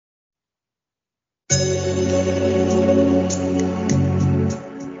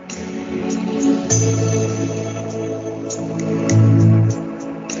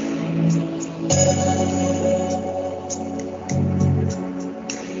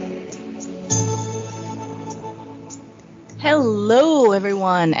Hello,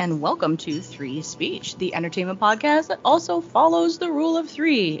 everyone, and welcome to Three Speech, the entertainment podcast that also follows the rule of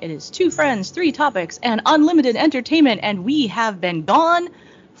three. It is two friends, three topics, and unlimited entertainment, and we have been gone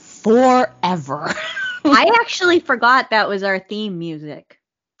forever. I actually forgot that was our theme music.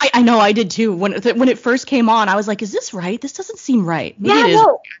 I know, I did too. When it first came on, I was like, is this right? This doesn't seem right. Maybe it is.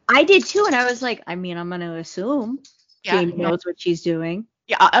 No, I did too, and I was like, I'm going to assume Jamie knows what she's doing.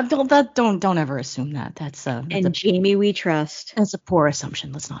 Yeah, don't ever assume that. That's Jamie we trust. That's a poor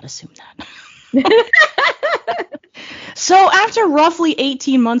assumption. Let's not assume that. So after roughly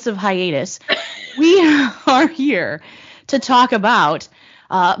 18 months of hiatus, we are here to talk about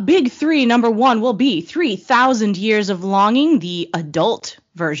Big Three. Number one will be 3,000 Years of Longing, the adult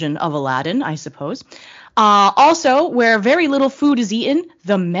version of Aladdin, I suppose. Also, where very little food is eaten,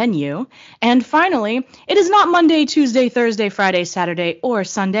 the menu. And finally, it is not Monday, Tuesday, Thursday, Friday, Saturday, or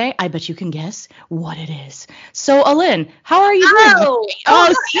Sunday. I bet you can guess what it is. So, Alin, how are you doing?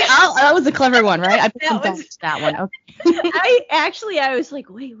 That was a clever one, right? I put some thought into that one. Okay. I was like,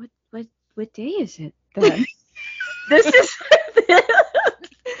 wait, what day is it then? This is... I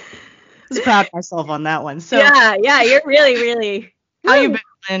was proud of myself on that one. So yeah, you're really... How you been?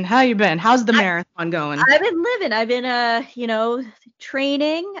 And how you been? How's the marathon going? I've been living. I've been,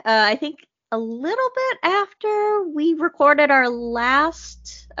 training. I think a little bit after we recorded our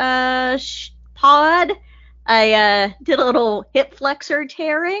last pod, I did a little hip flexor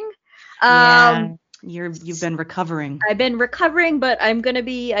tearing. You've been recovering. I've been recovering, but I've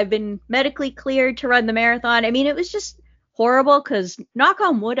been medically cleared to run the marathon. I mean, it was just horrible because, knock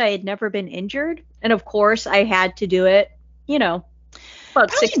on wood, I had never been injured. And of course, I had to do it,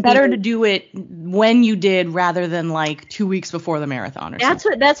 It's better to do it when you did rather than like 2 weeks before the marathon or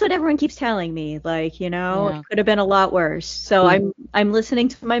something. That's what everyone keeps telling me. It could have been a lot worse. So I'm listening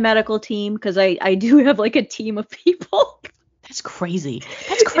to my medical team because I do have like a team of people. That's crazy.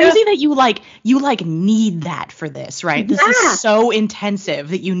 That's crazy that you need that for this, right? This is so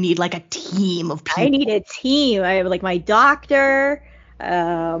intensive that you need like a team of people. I need a team. I have like my doctor,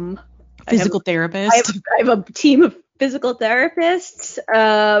 physical therapist. I have a team of physical therapists.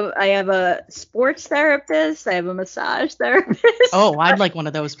 I have a sports therapist. I have a massage therapist. Oh, I'd like one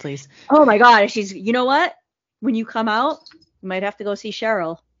of those, please. Oh my God, you know what? When you come out, you might have to go see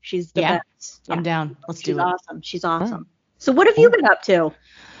Cheryl. She's the best. I'm down. Let's do it. She's awesome. So what have you been up to?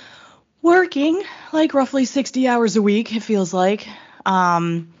 Working like roughly 60 hours a week. It feels like.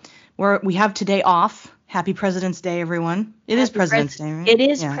 We have today off. Happy President's Day, everyone. It is President's Day, right? It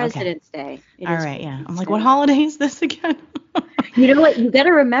is President's Day. All right, yeah. I'm like, what holiday is this again? You know what? You got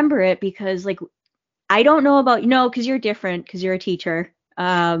to remember it because, I don't know about, because you're different, because you're a teacher.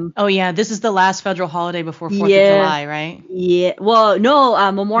 This is the last federal holiday before 4th of July, right? Yeah. Well,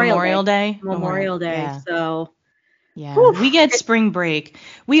 no, Memorial Day. Memorial Day. Yeah. So. Yeah, we get spring break.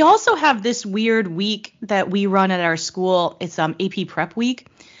 We also have this weird week that we run at our school. It's AP Prep Week,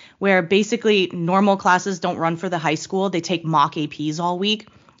 where basically normal classes don't run for the high school. They take mock APs all week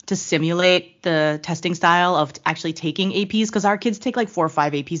to simulate the testing style of actually taking APs because our kids take like 4 or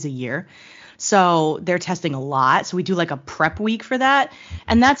 5 APs a year. So they're testing a lot. So we do like a prep week for that.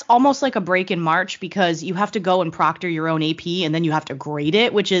 And that's almost like a break in March because you have to go and proctor your own AP and then you have to grade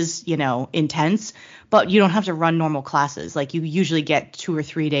it, which is, intense. But you don't have to run normal classes. Like you usually get 2 or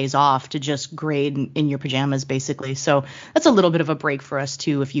 3 days off to just grade in your pajamas, basically. So that's a little bit of a break for us,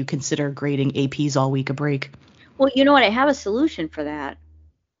 too, if you consider grading APs all week a break. Well, you know what? I have a solution for that.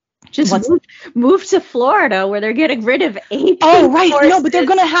 Just move to Florida where they're getting rid of AP. Oh, right. Courses. No, but they're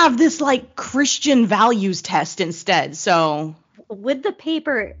going to have this like Christian values test instead. So would the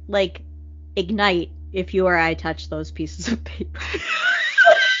paper ignite if you or I touch those pieces of paper?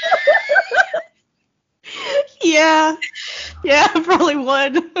 Yeah, probably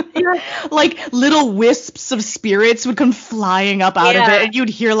would. Yeah. Like little wisps of spirits would come flying up out of it, and you'd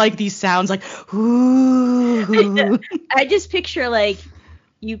hear like these sounds like, ooh. I just picture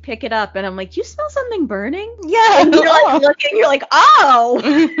you pick it up, and I'm like, you smell something burning? Yeah. And you're looking, you're like,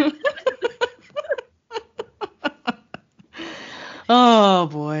 oh. Oh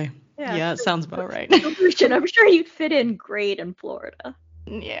boy. Yeah, it sounds about right. I'm sure you'd fit in great in Florida.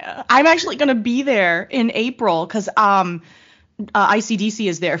 Yeah, I'm actually going to be there in April because ICDC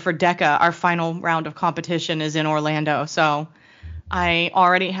is there for DECA. Our final round of competition is in Orlando. So I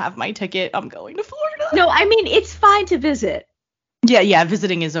already have my ticket. I'm going to Florida. No, I mean, it's fine to visit. Yeah,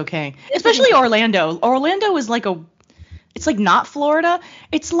 visiting is okay. Especially Orlando. Orlando is it's like not Florida.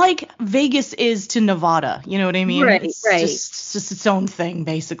 It's like Vegas is to Nevada. You know what I mean? Right, it's right. Just its own thing,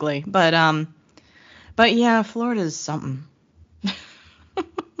 basically. But yeah, Florida is something.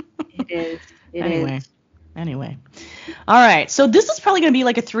 It is. Anyway. All right. So this is probably going to be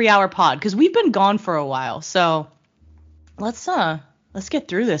like a 3-hour pod because we've been gone for a while. So let's get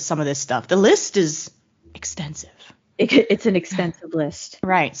through some of this stuff. The list is extensive. It's an extensive list.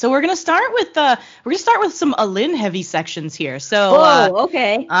 Right. So we're gonna start with some Alin heavy sections here. So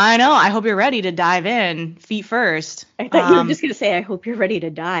okay. I know. I hope you're ready to dive in, feet first. I thought you were just gonna say, I hope you're ready to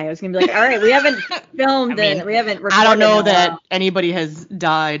die. I was gonna be like, all right, we haven't filmed it. We haven't recorded. I don't know that anybody has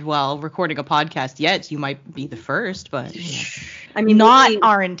died while recording a podcast yet. You might be the first, but I mean, not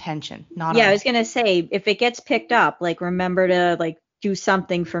our intention. I was gonna say, if it gets picked up, like, remember to like do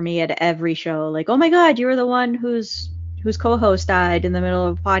something for me at every show, like, oh my god, you were the one whose co-host died in the middle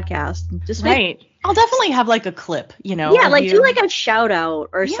of a podcast. Just I'll definitely have like a clip, do like a shout out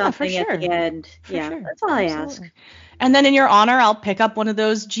or something at the end. Sure. That's all I ask. And then in your honor, I'll pick up one of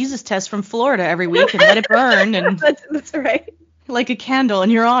those Jesus tests from Florida every week and let it burn, and that's right, like a candle in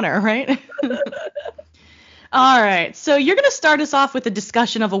your honor, right? All right, so you're going to start us off with a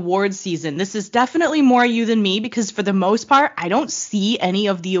discussion of awards season. This is definitely more you than me because for the most part, I don't see any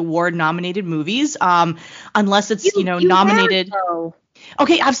of the award-nominated movies unless it's, nominated.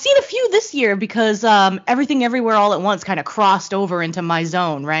 Okay, I've seen a few this year because Everything Everywhere All at Once kind of crossed over into my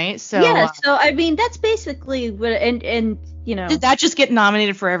zone, right? So so I mean, that's basically what, and Did that just get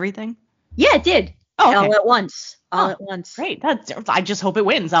nominated for everything? Yeah, it did. Oh, okay. All at once. Great. I just hope it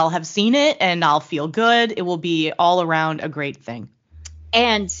wins. I'll have seen it and I'll feel good. It will be all around a great thing.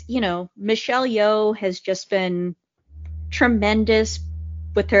 And, Michelle Yeoh has just been tremendous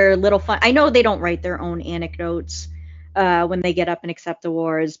with her little fun. I know they don't write their own anecdotes when they get up and accept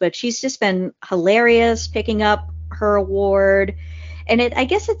awards, but she's just been hilarious picking up her award. And I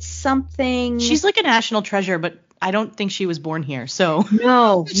guess it's something. She's like a national treasure, but I don't think she was born here, so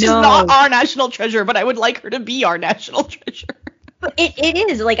no, she's not our national treasure, but I would like her to be our national treasure. But it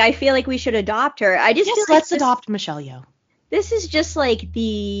is, like, I feel like we should adopt her. I just feel like let's adopt Michelle Yeoh. This is just like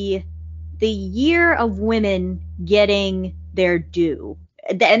the year of women getting their due,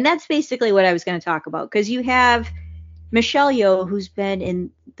 and that's basically what I was going to talk about, because you have Michelle Yeoh, who's been in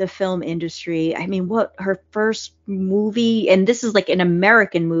the film industry. I mean, her first movie, and this is like an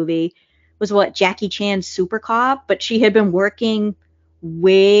American movie, was Jackie Chan's Super Cop, but she had been working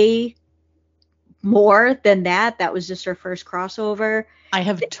way more than that. That was just her first crossover. I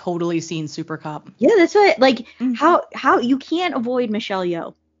have totally seen Super Cop. Yeah, that's what, like, how you can't avoid Michelle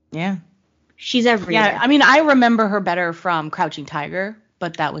Yeoh. Yeah. She's everywhere. Yeah, I mean, I remember her better from Crouching Tiger,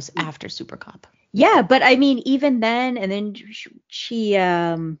 but that was after Super Cop. Yeah, but I mean, even then, and then she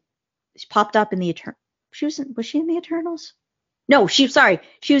popped up in the was she in the Eternals? No, she was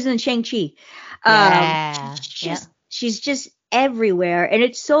in Shang-Chi. She's just everywhere, and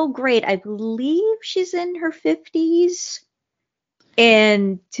it's so great. I believe she's in her 50s,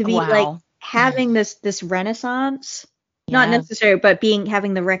 and to be like having this renaissance, not necessarily, but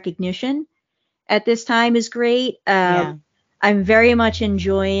having the recognition at this time is great. I'm very much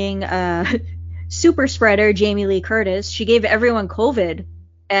enjoying super spreader Jamie Lee Curtis. She gave everyone COVID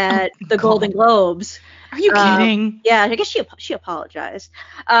at the Golden Globes. Are you kidding? Yeah, I guess she apologized.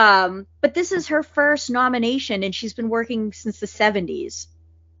 But this is her first nomination, and she's been working since the 70s.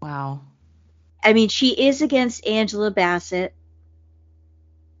 Wow. I mean, she is against Angela Bassett.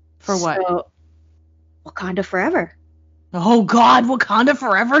 For what? So, Wakanda Forever. Oh God, Wakanda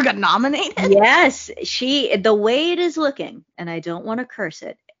Forever got nominated? Yes, the way it is looking, and I don't want to curse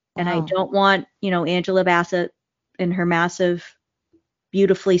it, and I don't want, Angela Bassett and her massive,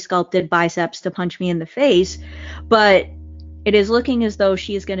 beautifully sculpted biceps to punch me in the face, but it is looking as though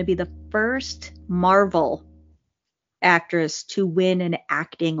she is going to be the first Marvel actress to win an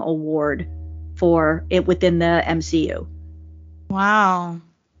acting award for it within the MCU. Wow.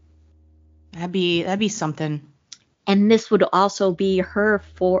 That'd be something. And this would also be her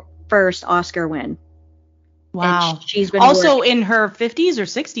first Oscar win. Wow. And she's been also in her 50s or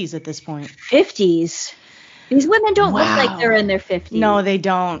 60s at this point. 50s. These women don't look like they're in their 50s. No, they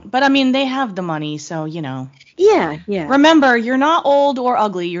don't. But I mean, they have the money, so Yeah. Remember, you're not old or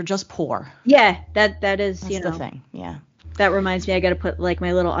ugly. You're just poor. Yeah, that is, That's the thing. Yeah. That reminds me, I got to put like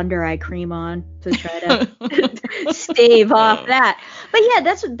my little under eye cream on to try to stave off that. But yeah,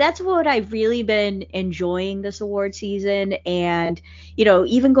 that's what I've really been enjoying this award season. And,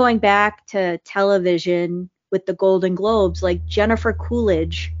 even going back to television with the Golden Globes, like Jennifer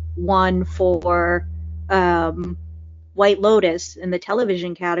Coolidge won for White Lotus in the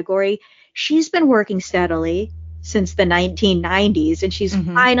television category. She's been working steadily since the 1990s, and she's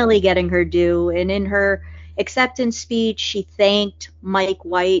finally getting her due. And in her acceptance speech, she thanked Mike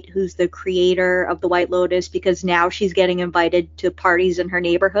White, who's the creator of the White Lotus, because now she's getting invited to parties in her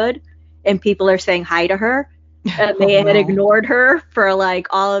neighborhood and people are saying hi to her. and Oh they had no. ignored her for like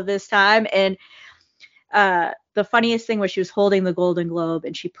all of this time. And the funniest thing was she was holding the Golden Globe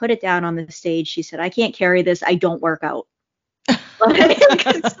and she put it down on the stage. She said, "I can't carry this. I don't work out."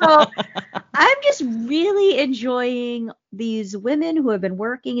 So I'm just really enjoying these women who have been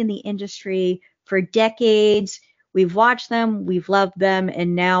working in the industry for decades. We've watched them, we've loved them,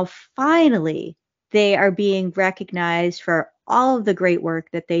 and now finally they are being recognized for all of the great work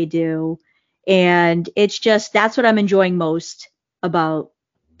that they do. And it's just, that's what I'm enjoying most about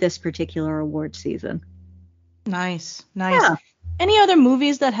this particular award season. Nice, nice. Yeah. Any other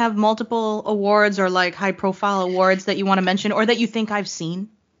movies that have multiple awards or like high profile awards that you want to mention or that you think I've seen?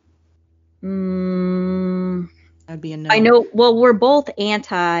 Mm, That'd be a I no. know, well, we're both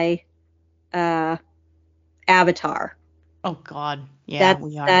anti uh, Avatar. Oh God. Yeah,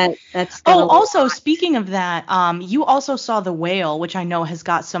 we are. That's Oh, gonna also speaking of that, you also saw The Whale, which I know has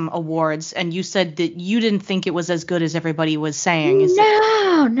got some awards, and you said that you didn't think it was as good as everybody was saying. Is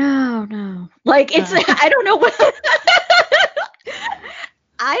it? no. Like it's Uh, I don't know what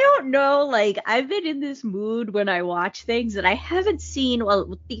I don't know, like I've been in this mood when I watch things and I haven't seen, well,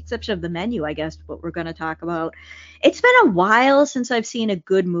 with the exception of The Menu, I guess, what we're going to talk about. It's been a while since I've seen a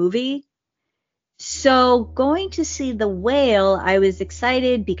good movie. So going to see The Whale, I was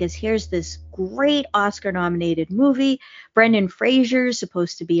excited because here's this great Oscar nominated movie. Brendan Fraser's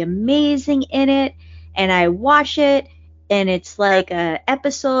supposed to be amazing in it. And I watch it and it's like a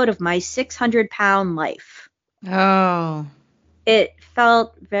episode of My 600-Pound Life. oh. It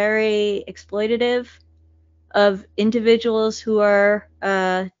felt very exploitative of individuals who are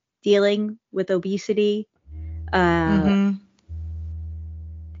dealing with obesity. Mm-hmm.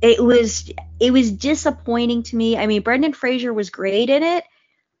 It was disappointing to me. I mean, Brendan Fraser was great in it,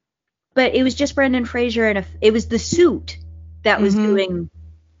 but it was just Brendan Fraser and it was the suit that was Mm-hmm. doing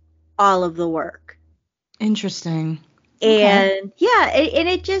all of the work. Interesting. Okay. And yeah, and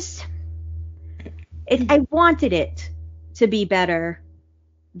it just I wanted it to be better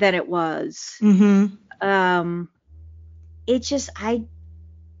than it was. Mm-hmm. It just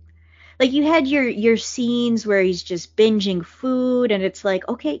like you had your scenes where he's just binging food and it's like,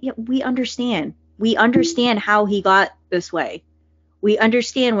 okay, yeah, we understand. We understand how he got this way. We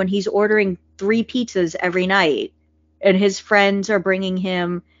understand when he's ordering 3 pizzas every night and his friends are bringing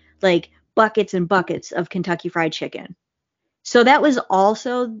him like buckets and buckets of Kentucky Fried Chicken. So that was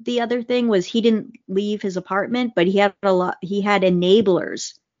also the other thing, was he didn't leave his apartment, but he had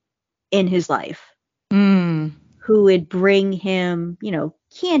enablers in his life Mm. who would bring him,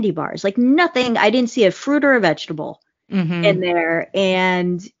 candy bars, like nothing. I didn't see a fruit or a vegetable in Mm-hmm. there.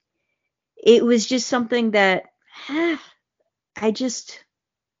 And it was just something that I just,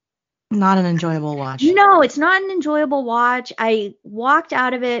 Not an enjoyable watch. no, it's not an enjoyable watch. I walked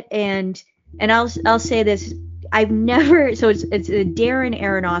out of it and I'll say this. I've never, so it's a Darren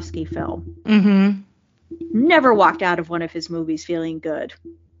Aronofsky film. Mm-hmm. Never walked out of one of his movies feeling good.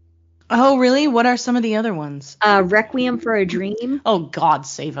 Oh, really? What are some of the other ones? Requiem for a Dream. Oh, God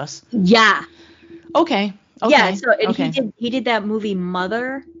save us. Yeah. Okay. Yeah, so and Okay. he did that movie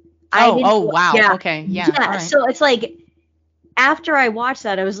Mother. Oh, wow. Yeah. Okay. Yeah. Yeah, All right. so it's like after I watched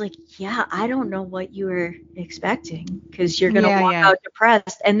that, I was like, yeah, I don't know what you were expecting because you're gonna walk out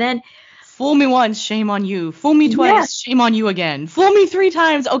depressed. And then Fool me once, shame on you. Fool me twice, shame on you again. Fool me 3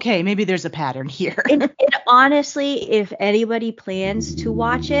 times. Okay, maybe there's a pattern here. and honestly, if anybody plans to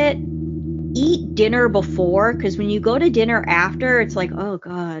watch it, eat dinner before, because when you go to dinner after, it's like, oh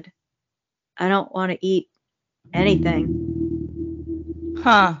God, I don't want to eat anything.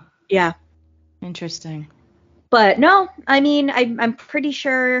 Huh. Yeah. Interesting. But no, I mean, I'm pretty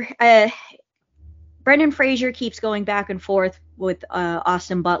sure Brendan Fraser keeps going back and forth with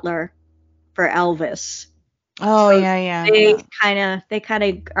Austin Butler for Elvis. Oh, So yeah. they kind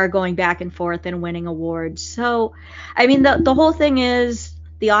of are going back and forth and winning awards. So, I mean, the whole thing is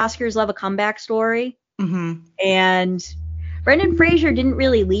the Oscars love a comeback story. Mm-hmm. And Brendan Fraser didn't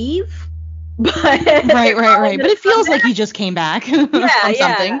really leave. But Right. But it feels like he just came back from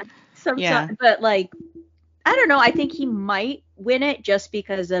something. Yeah. But like, I don't know. I think he might win it just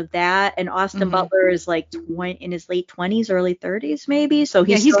because of that. And Austin Butler is like in his late 20s, early 30s, maybe. So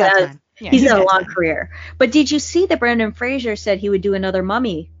he's got time. Yeah, he's got a long career. But did you see that Brendan Fraser said he would do another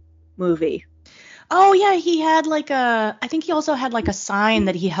Mummy movie? Oh, yeah. He had I think he also had like a sign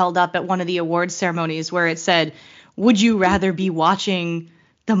that he held up at one of the awards ceremonies where it said, "Would you rather be watching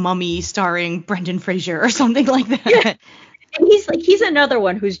The Mummy starring Brendan Fraser," or something like that? Yeah. And he's another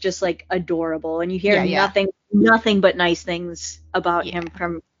one who's just like adorable, and you hear nothing but nice things about him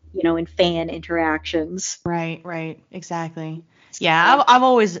from in fan interactions. Right, exactly. Yeah, I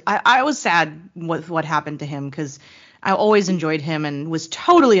was sad with what happened to him because I always enjoyed him and was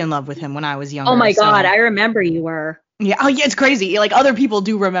totally in love with him when I was younger. Oh my God, so. I remember you were. Yeah, oh yeah, it's crazy. Like other people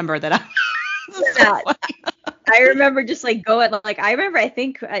do remember that. Yeah. I remember just like going, like I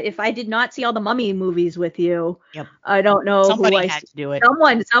think if I did not see all the Mummy movies with you, Yep. I don't know Somebody who had to do it.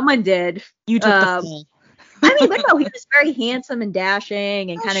 Someone did. You took the fall. I mean, but no, he was very handsome and dashing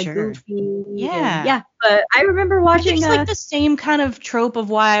and kind of sure. goofy. Yeah. And, yeah. But I remember watching. It's like the same kind of trope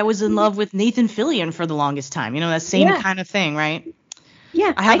of why I was in love with Nathan Fillion for the longest time. You know, that same kind of thing, right?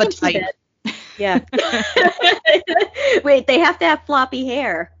 Yeah. I have a type. Yeah. Wait, they have to have floppy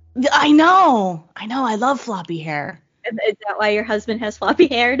hair. I know. I love floppy hair. Is that why your husband has floppy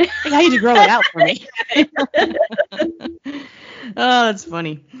hair? Yeah, you had to grow it out for me. Oh, that's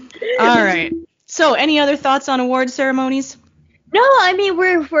funny. All right. So, any other thoughts on award ceremonies? No, I mean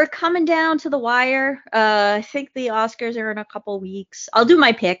we're coming down to the wire. I think the Oscars are in a couple weeks. I'll do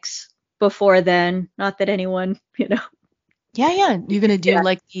my picks before then. Not that anyone, Yeah. You're gonna do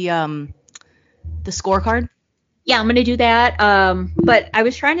like the scorecard. Yeah, I'm gonna do that. But I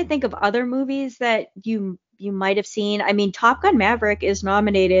was trying to think of other movies that you might have seen. I mean, Top Gun Maverick is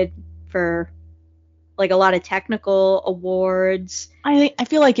nominated for like a lot of technical awards. I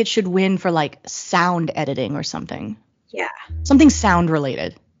feel like it should win for like sound editing or something. Yeah. Something sound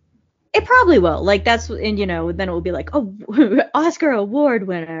related. It probably will. Like that's, and then it will be like, oh, Oscar award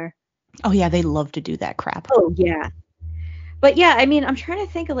winner. Oh yeah, they love to do that crap. Oh yeah. But yeah, I mean, I'm trying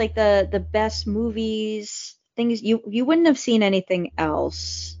to think of like the best movies, things you wouldn't have seen anything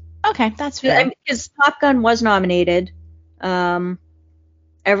else. Okay, that's fair. Because Top Gun was nominated.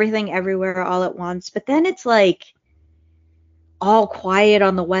 Everything Everywhere All at Once, but then it's like All Quiet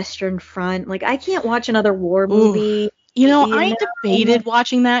on the Western Front. Like I can't watch another war movie. I debated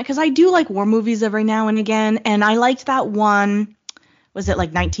watching that because I do like war movies every now and again, and I liked that one. Was it like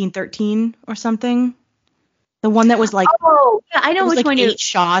 1913 or something? The one that was like, oh yeah, I know which like one. 8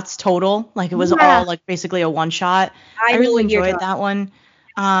 shots total. Like it was all like basically a one shot. I really enjoyed that one.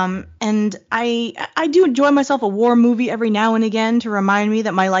 And I do enjoy myself a war movie every now and again to remind me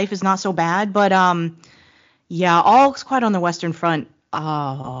that my life is not so bad. But yeah, All Quiet on the Western Front.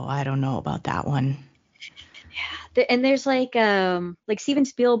 Oh, I don't know about that one. Yeah, and there's like Steven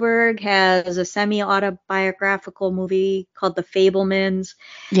Spielberg has a semi-autobiographical movie called The Fabelmans.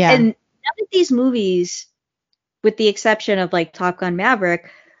 Yeah. And none of these movies, with the exception of like Top Gun Maverick,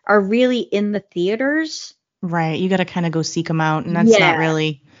 are really in the theaters. Right. You got to kind of go seek them out. And that's not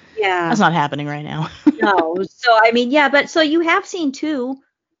really. Yeah. That's not happening right now. No. So, I mean, yeah. But so you have seen 2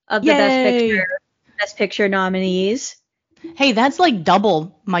 of the Best Picture nominees. Hey, that's like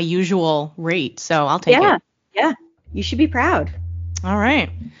double my usual rate. So I'll take it. Yeah. You should be proud. All right.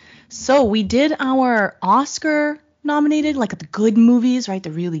 So we did our Oscar nominated, like the good movies, right?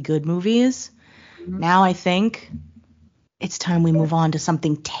 The really good movies. Mm-hmm. Now I think it's time we move on to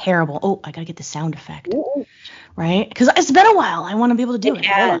something terrible. Oh, I got to get the sound effect. Ooh. Right? Because it's been a while. I want to be able to do it.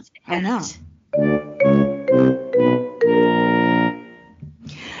 I know.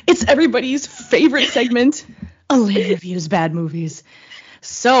 It's everybody's favorite segment, Elaine Reviews Bad Movies.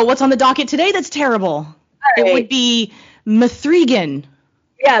 So what's on the docket today that's terrible? Right. It would be Mithrigan.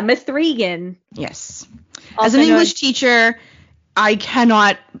 Yeah, Mithrigan. Yes. Also as an English teacher, I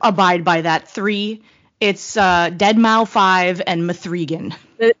cannot abide by that 3. It's Dead Mouse 5 and Mithrigan.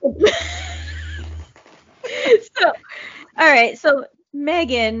 So, all right. So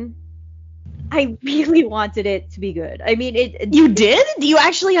Megan, I really wanted it to be good. I mean, You did? You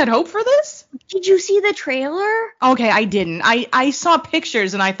actually had hope for this? Did you see the trailer? Okay, I didn't. I saw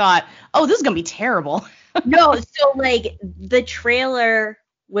pictures and I thought, oh, this is gonna be terrible. No, so like the trailer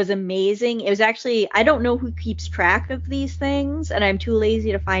was amazing. It was actually, I don't know who keeps track of these things, and I'm too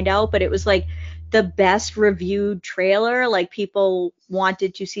lazy to find out, but it was like the best reviewed trailer. Like people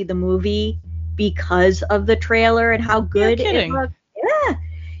wanted to see the movie because of the trailer and how good it looked. Yeah.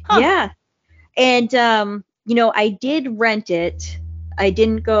 Huh. Yeah. And I did rent it. I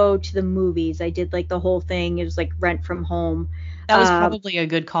didn't go to the movies. I did like the whole thing. It was like rent from home. That was probably a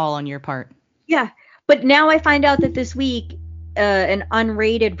good call on your part. Yeah. But now I find out that this week an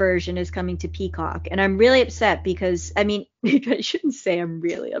unrated version is coming to Peacock, and I'm really upset because, I mean, I shouldn't say I'm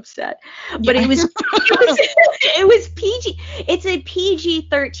really upset, but it was PG. It's a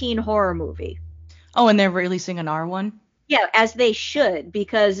PG-13 horror movie. Oh, and they're releasing an R one? Yeah, as they should,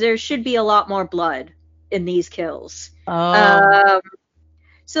 because there should be a lot more blood in these kills. Oh.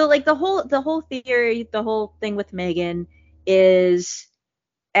 So like the whole theory, the whole thing with Megan is,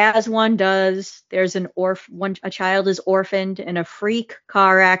 as one does, there's a child is orphaned in a freak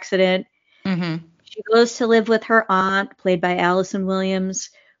car accident. Mm-hmm. She goes to live with her aunt, played by Allison Williams,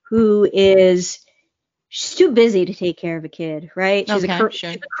 she's too busy to take care of a kid, right? She's Okay, sure.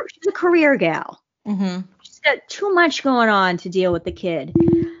 she's a career gal. Mm-hmm. She's got too much going on to deal with the kid.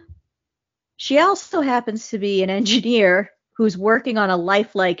 She also happens to be an engineer who's working on a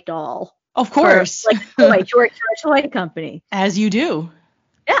lifelike doll. Of course. For, like, George Toy Company. As you do.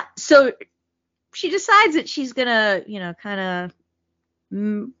 Yeah. So she decides that she's gonna, kind of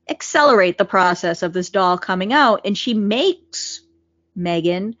accelerate the process of this doll coming out, and she makes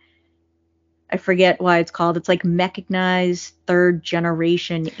Megan. I forget why it's called. It's like mechanized third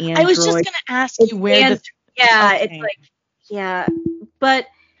generation android. I was just gonna ask you where it's like, yeah, but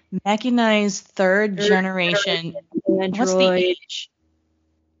mechanized third generation android. What's the age?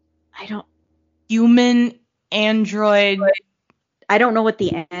 I don't. Human android. I don't know what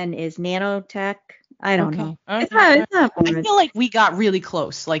the N is. Nanotech. I don't know. Okay. It's not I feel like we got really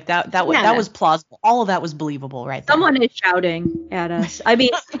close. Like that was plausible. All of that was believable, right there. Someone is shouting at us. I mean,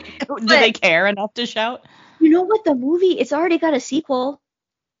 do they care enough to shout? You know what? The movie, it's already got a sequel.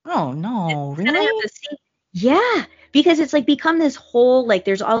 Oh no, really? Yeah, because it's like become this whole, like,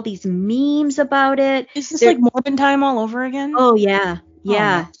 there's all these memes about it. Is this like Morbin Time all over again? Oh yeah.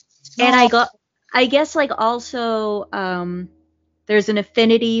 Yeah. Oh, and I guess like also there's an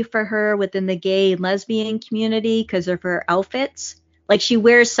affinity for her within the gay and lesbian community because of her outfits. Like, she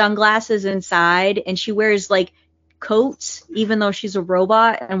wears sunglasses inside, and she wears like coats even though she's a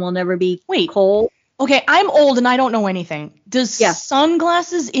robot and will never be cold. Okay, I'm old and I don't know anything. Does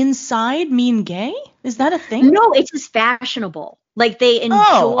sunglasses inside mean gay? Is that a thing? No, it's just fashionable. Like, they enjoy.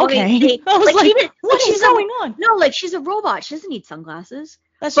 Oh, okay. I was like, what is going on? No, like, she's a robot. She doesn't need sunglasses.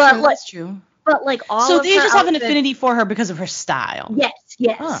 That's true. That's true. But like all so of they her just have an outfits, affinity for her because of her style. Yes.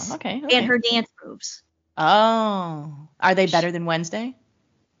 Oh, okay. And her dance moves. Oh, are they better than Wednesday?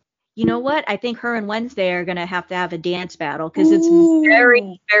 You know what? I think her and Wednesday are gonna have to have a dance battle because it's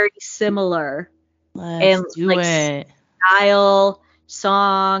very, very similar. Let's do it. Style,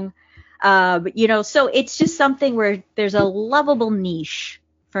 song, so it's just something where there's a lovable niche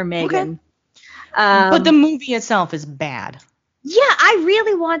for Megan. Okay. But the movie itself is bad. Yeah, I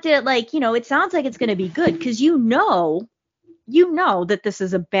really want it. Like, it sounds like it's going to be good because you know that this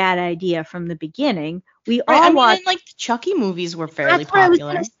is a bad idea from the beginning. We all watched, like, the Chucky movies were fairly popular. That's what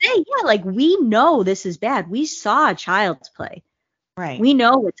popular. I was going to say. Yeah, like, we know this is bad. We saw Child's Play. Right. We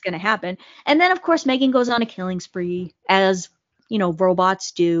know what's going to happen. And then, of course, Megan goes on a killing spree, as,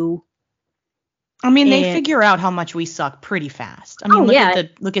 robots do. I mean, they figure out how much we suck pretty fast. I mean,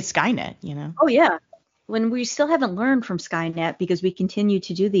 look at Skynet, Oh, yeah. When we still haven't learned from Skynet because we continue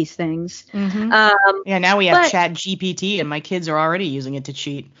to do these things. Mm-hmm. Now we have Chat GPT and my kids are already using it to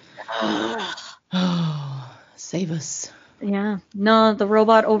cheat. Save us. Yeah. No, the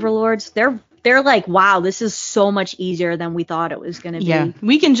robot overlords, they're like, wow, this is so much easier than we thought it was going to be. Yeah,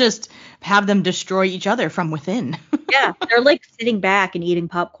 we can just have them destroy each other from within. Yeah, they're like sitting back and eating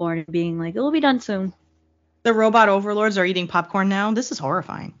popcorn and being like, it'll be done soon. The robot overlords are eating popcorn now? This is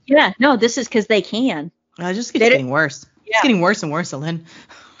horrifying. Yeah, no, this is because they can. It just keeps getting worse. Yeah. It's getting worse and worse, Alin.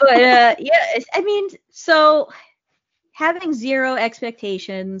 But, I mean, so having zero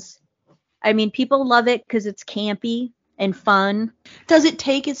expectations, I mean, people love it because it's campy and fun. Does it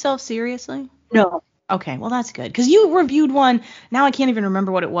take itself seriously? No. Okay, well, that's good. Because you reviewed one. Now I can't even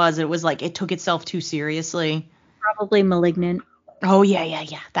remember what it was. It was like it took itself too seriously. Probably Malignant. Oh, yeah.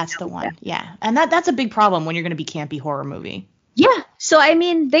 That's the one. Yeah. And that's a big problem when you're going to be campy horror movie. Yeah. So, I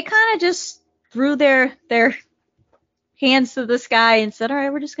mean, they kind of just threw their hands to the sky and said, all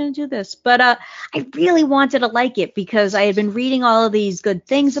right, we're just going to do this. But I really wanted to like it because I had been reading all of these good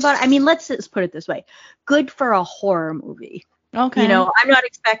things about it. I mean, let's just put it this way. Good for a horror movie. Okay. I'm not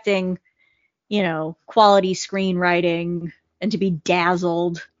expecting, quality screenwriting and to be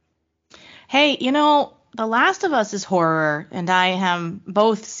dazzled. Hey, The Last of Us is horror, and I am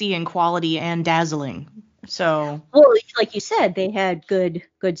both seeing quality and dazzling. So. Well, like you said, they had good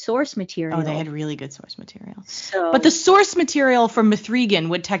source material. Oh, they had really good source material. So. But the source material from Mithrigan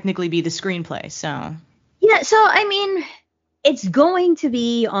would technically be the screenplay, so. Yeah, so I mean, it's going to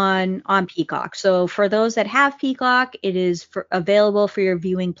be on Peacock. So for those that have Peacock, it is available for your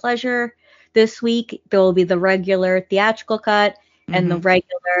viewing pleasure. This week there will be the regular theatrical cut and the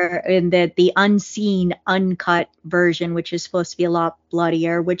regular and the unseen uncut version, which is supposed to be a lot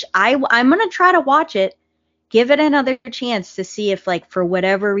bloodier. Which I'm gonna try to watch it. Give it another chance to see if, like, for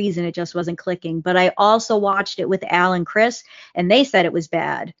whatever reason, it just wasn't clicking. But I also watched it with Al and Chris, and they said it was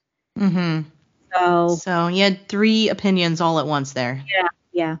bad. Mm-hmm. So you had 3 opinions all at once there.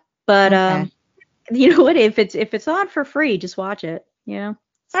 Yeah. But you know what? If it's on for free, just watch it.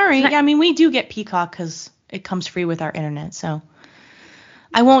 All right. Yeah, I mean, we do get Peacock because it comes free with our internet. So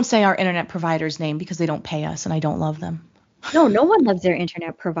I won't say our internet provider's name because they don't pay us and I don't love them. No, no one loves their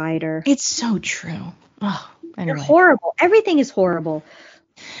internet provider. It's so true. Oh, They're anyway. horrible. Everything is horrible.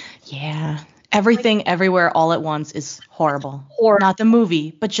 Yeah. Everything, everywhere, all at once is horrible. Horrible. Not the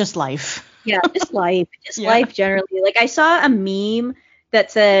movie, but just life. Yeah, just life. Just Yeah. life generally. Like I saw a meme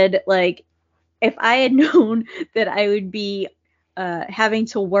that said, like, if I had known that I would be having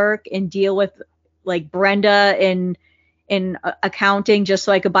to work and deal with like Brenda in accounting just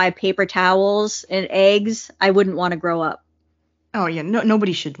so I could buy paper towels and eggs, I wouldn't want to grow up. Oh, yeah. No,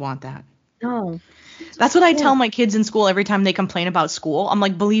 nobody should want that. No. That's what I tell my kids in school every time they complain about school. I'm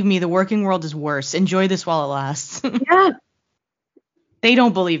like, believe me, the working world is worse. Enjoy this while it lasts. Yeah. They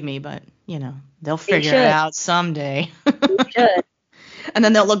don't believe me, but, you know, they'll figure it out someday. You should. And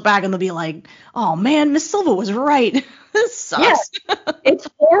then they'll look back and they'll be like, oh, man, Miss Silva was right. This sucks. Yeah. It's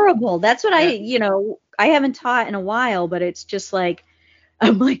horrible. That's what I haven't taught in a while, but it's just like,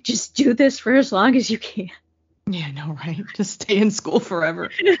 I'm like, just do this for as long as you can. Yeah, I know, right? Just stay in school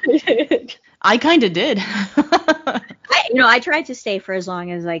forever. I kind of did. I tried to stay for as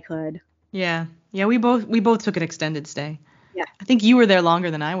long as I could. Yeah. Yeah, we both took an extended stay. Yeah. I think you were there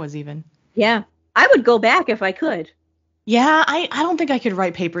longer than I was even. Yeah. I would go back if I could. Yeah, I don't think I could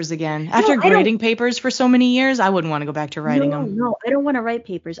write papers again. After grading papers for so many years, I wouldn't want to go back to writing them. No, I don't want to write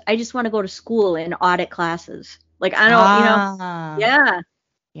papers. I just want to go to school and audit classes. Like, I don't, yeah.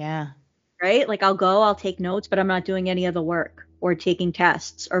 Yeah. Right? Like, I'll take notes, but I'm not doing any of the work or taking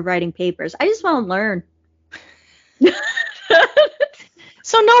tests or writing papers. I just want to learn.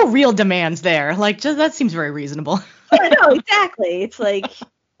 So no real demands there. Like, just that seems very reasonable. Yeah, no, exactly. It's like,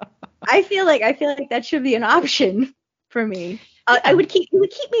 I feel like that should be an option for me. It would keep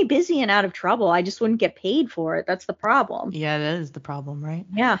me busy and out of trouble. I just wouldn't get paid for it. That's the problem. Yeah, that is the problem, right?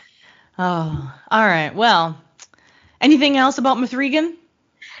 Yeah. Oh, all right. Well, anything else about Mithrigan?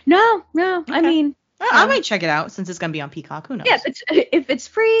 No. Okay. I mean, I might check it out since it's gonna be on Peacock. Who knows? Yeah, if it's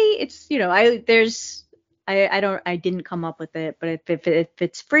free, it's I didn't come up with it, but if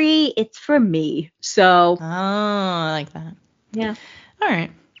it's free, it's for me. So. Oh, I like that. Yeah. All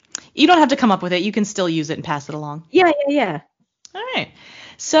right. You don't have to come up with it. You can still use it and pass it along. Yeah. All right.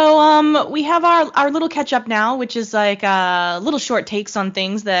 So we have our little catch up now, which is like little short takes on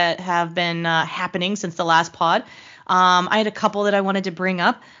things that have been happening since the last pod. I had a couple that I wanted to bring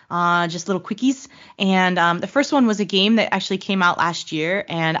up, just little quickies. And the first one was a game that actually came out last year,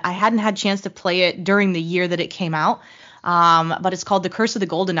 and I hadn't had a chance to play it during the year that it came out. But it's called The Curse of the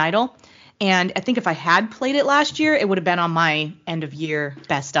Golden Idol. And I think if I had played it last year, it would have been on my end of year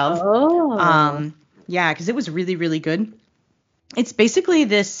best of. Oh. Yeah, because it was really, really good. It's basically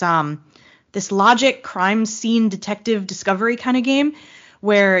this logic crime scene detective discovery kind of game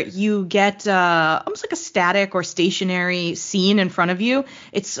where you get almost like a static or stationary scene in front of you.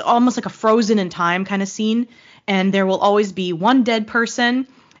 It's almost like a frozen in time kind of scene. And there will always be one dead person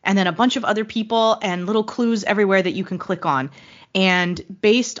and then a bunch of other people and little clues everywhere that you can click on. And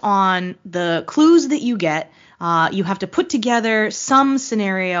based on the clues that you get, you have to put together some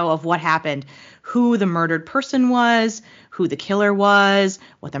scenario of what happened, who the murdered person was, who the killer was,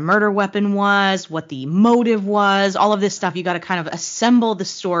 what the murder weapon was, what the motive was, all of this stuff. You got to kind of assemble the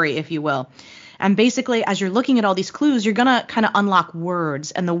story, if you will. And basically, as you're looking at all these clues, you're going to kind of unlock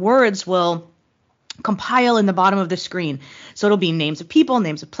words, and the words will compile in the bottom of the screen. So it'll be names of people,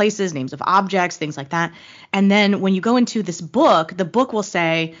 names of places, names of objects, things like that. And then when you go into this book, the book will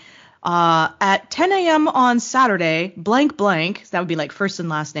say, at 10 a.m. on Saturday, blank blank, so that would be like first and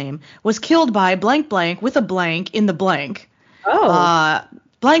last name, was killed by blank blank with a blank in the blank. Oh.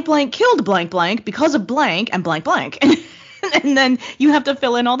 Blank blank killed blank blank because of blank and blank blank. And then you have to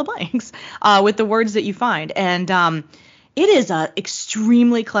fill in all the blanks with the words that you find. And it is a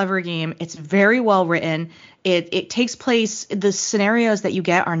extremely clever game. It's very well written. It takes place, the scenarios that you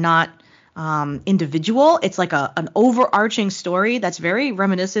get are not individual. It's like an overarching story that's very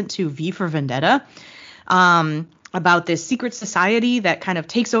reminiscent to V for Vendetta, about this secret society that kind of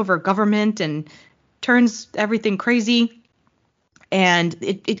takes over government and turns everything crazy. And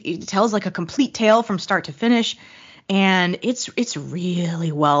it tells like a complete tale from start to finish. And it's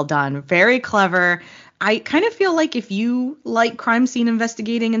really well done. Very clever. I kind of feel like if you like crime scene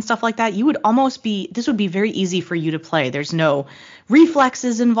investigating and stuff like that, this would be very easy for you to play. There's no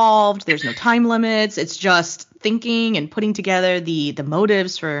reflexes involved. There's no time limits. It's just thinking and putting together the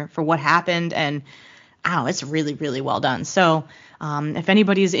motives for what happened. And it's really, really well done. So if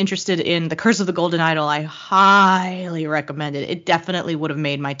anybody is interested in The Curse of the Golden Idol, I highly recommend it. It definitely would have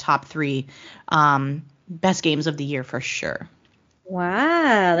made my top 3 best games of the year for sure.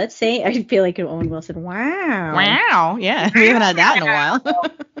 Wow, let's say I feel like Owen Wilson. Wow. Wow. Yeah, we haven't had that in a while.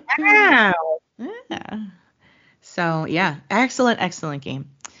 Wow. Yeah. So yeah, excellent game.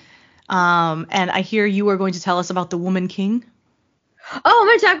 And I hear you are going to tell us about the Woman King. Oh, I'm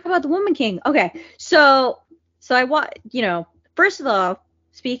going to talk about the Woman King. Okay. So I want, first of all,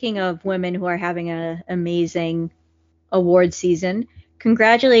 speaking of women who are having an amazing award season,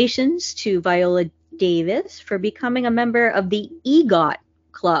 congratulations to Viola Davis for becoming a member of the EGOT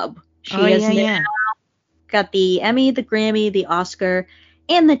Club. She has now got the Emmy, the Grammy, the Oscar,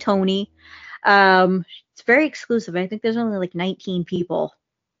 and the Tony. It's very exclusive. I think there's only like 19 people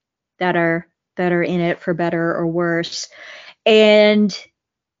that are in it, for better or worse. And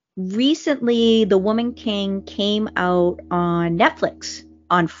recently, The Woman King came out on Netflix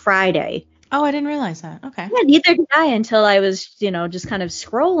on Friday. Oh, I didn't realize that. Okay. Yeah, neither did I until I was, just kind of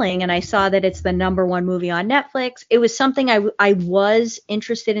scrolling and I saw that it's the #1 movie on Netflix. It was something I was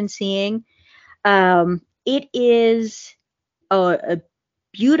interested in seeing. It is a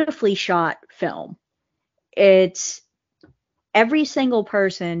beautifully shot film. It's every single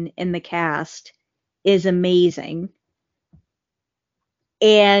person in the cast is amazing.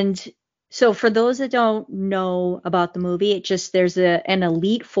 And so for those that don't know about the movie, there's an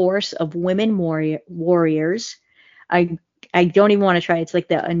elite force of women warriors. I don't even want to try. It's like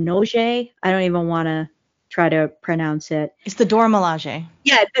the Anoje. I don't even want to try to pronounce it. It's the Dora Milaje.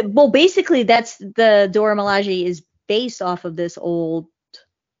 Yeah, well, basically that's the Dora Milaje is based off of this old,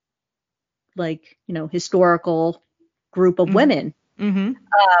 historical group of women. Mm-hmm.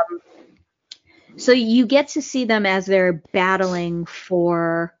 So you get to see them as they're battling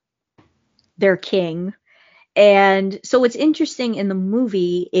for their king. And so what's interesting in the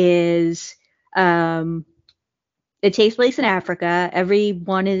movie is it takes place in Africa.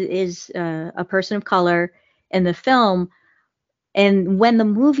 Everyone is a person of color in the film. And when the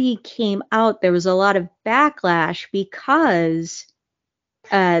movie came out, there was a lot of backlash because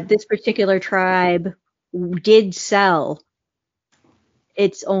this particular tribe did sell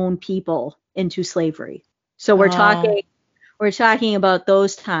its own people into slavery. So we're talking about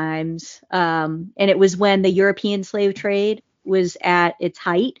those times, and it was when the European slave trade was at its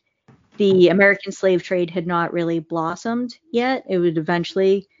height. The American slave trade had not really blossomed yet. It would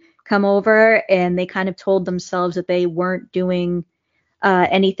eventually come over, and they kind of told themselves that they weren't doing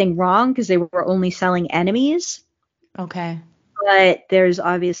anything wrong because they were only selling enemies. Okay. But there's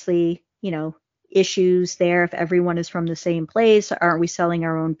obviously, issues there. If everyone is from the same place, aren't we selling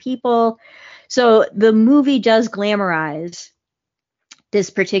our own people? So the movie does glamorize this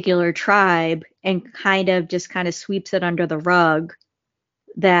particular tribe and kind of sweeps it under the rug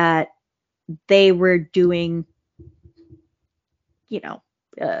that they were doing,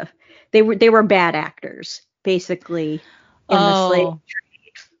 they were bad actors basically in the slave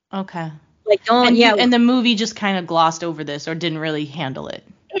trade. Okay. And the movie just kind of glossed over this or didn't really handle it.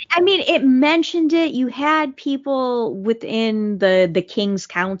 It mentioned it. You had people within the King's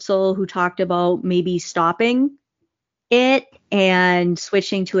Council who talked about maybe stopping it and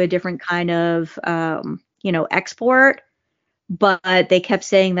switching to a different kind of, export. But they kept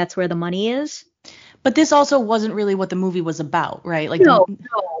saying that's where the money is. But this also wasn't really what the movie was about, right? No.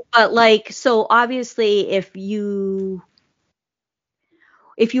 But so obviously if you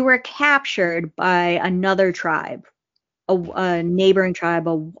were captured by another tribe, a neighboring tribe,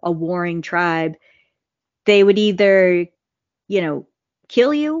 a warring tribe, they would either,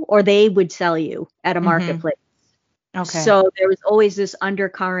 kill you or they would sell you at a marketplace. Okay. So there was always this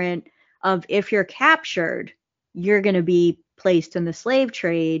undercurrent of if you're captured, you're going to be placed in the slave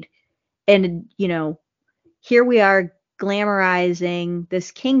trade. And, here we are glamorizing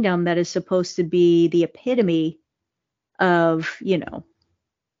this kingdom that is supposed to be the epitome of, I'm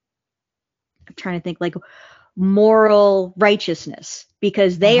trying to think moral righteousness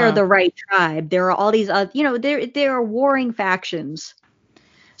because they are the right tribe. There are all these there are warring factions.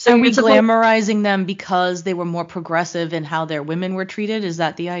 So are we glamorizing them because they were more progressive in how their women were treated? Is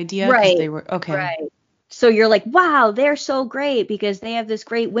that the idea? Right. They were okay. Right. So you're like, wow, they're so great because they have this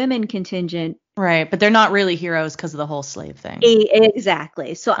great women contingent. Right, but they're not really heroes because of the whole slave thing.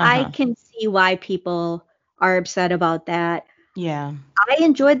 Exactly. So I can see why people are upset about that. Yeah. I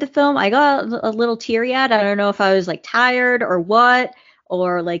enjoyed the film. I got a little teary-eyed. I don't know if I was tired or what,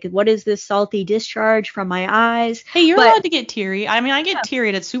 or what is this salty discharge from my eyes? Hey, you're allowed to get teary. I mean, I get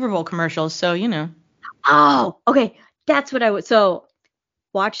teary at Super Bowl commercials, so Oh, okay. That's what I would. So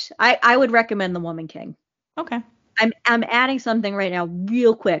watch. I would recommend The Woman King. Okay. I'm adding something right now,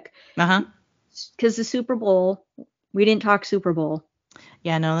 real quick. Because the Super Bowl, we didn't talk Super Bowl.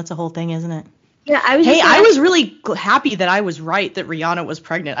 Yeah, no, that's a whole thing, isn't it? Yeah, I was Hey, just I gonna was really happy that I was right that Rihanna was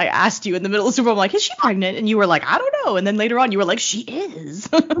pregnant. I asked you in the middle of the Super Bowl, I'm like, is she pregnant? And you were like, I don't know. And then later on, you were like, she is.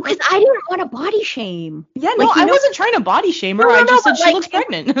 because I didn't want to body shame. Yeah, no, Like, I wasn't trying to body shame her. no, I no, just but said she like, looks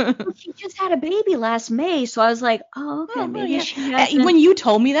pregnant. she just had a baby last May, so I was like, oh, okay, Oh, well, maybe yeah. she hasn't. When you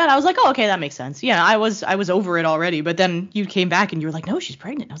told me that, I was like, oh, okay, that makes sense. Yeah, I was over it already. But then you came back and you were like, no, she's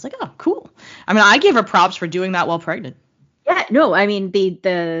pregnant. I was like, oh, cool. I mean, I gave her props for doing that while pregnant. Yeah, no, I mean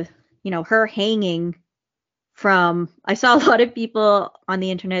the her hanging from. I saw a lot of people on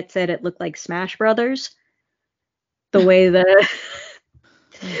the internet said it looked like Smash Brothers, the way the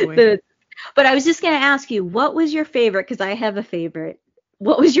Oh, boy. the. But I was just gonna ask you, what was your favorite? Because I have a favorite.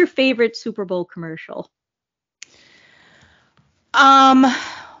 What was your favorite Super Bowl commercial?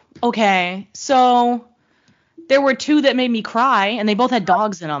 Okay, so there were two that made me cry, and they both had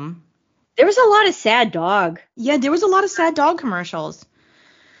dogs in them. There was a lot of sad dog. Yeah, there was a lot of sad dog commercials.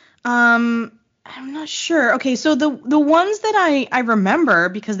 I'm not sure. Okay, so the ones that I remember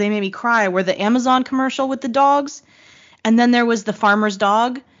because they made me cry were the Amazon commercial with the dogs, and then there was the farmer's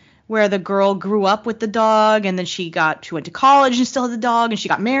dog where the girl grew up with the dog, and then she went to college and still had the dog, and she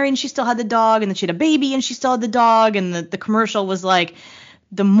got married and she still had the dog, and then she had a baby and she still had the dog, and the commercial was like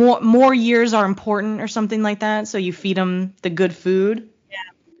the more years are important or something like that, so you feed them the good food.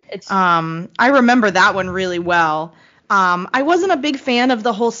 It's I remember that one really well. I wasn't a big fan of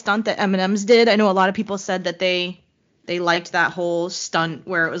the whole stunt that M&M's did. I know a lot of people said that they liked that whole stunt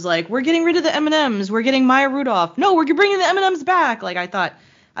where it was like, we're getting rid of the M&M's, we're getting Maya Rudolph. No, we're bringing the M&M's back. Like I thought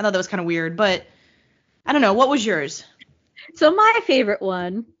that was kind of weird, but I don't know. What was yours? So my favorite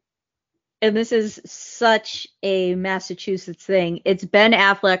one, and this is such a Massachusetts thing, it's Ben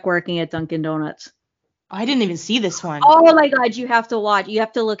Affleck working at Dunkin' Donuts. Oh, I didn't even see this one. Oh my God, you have to watch. You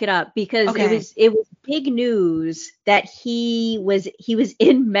have to look it up because Okay. it was big news that he was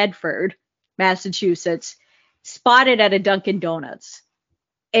in Medford, Massachusetts, spotted at a Dunkin' Donuts.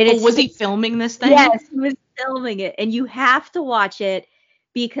 And Was he filming this thing? Yes, he was filming it, and you have to watch it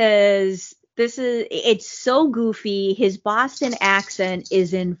because it's so goofy. His Boston accent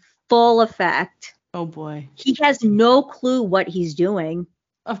is in full effect. Oh boy. He has no clue what he's doing.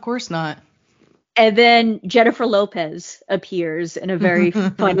 Of course not. And then Jennifer Lopez appears in a very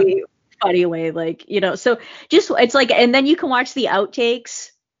funny way, like, so just, it's like, and then you can watch the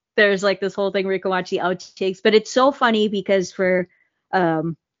outtakes. There's like this whole thing where you can watch the outtakes, but it's so funny because for,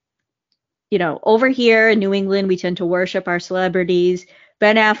 over here in New England, we tend to worship our celebrities.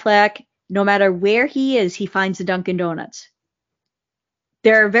 Ben Affleck, no matter where he is, he finds a Dunkin' Donuts.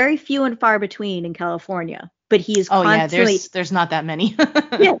 There are very few and far between in California. But he is constantly. There's not that many.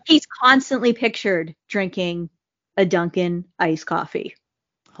 Yeah, he's constantly pictured drinking a Dunkin' iced coffee.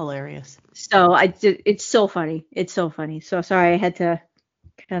 Hilarious. So it's so funny. It's so funny. So sorry, I had to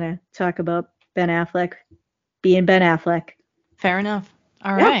kind of talk about Ben Affleck being Ben Affleck. Fair enough.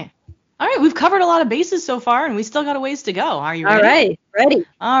 All right. All right, we've covered a lot of bases so far, and we still got a ways to go. Are you ready? All right, ready.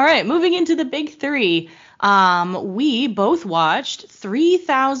 All right, moving into the big three. We both watched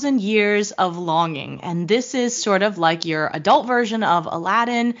 3,000 Years of Longing, and this is sort of like your adult version of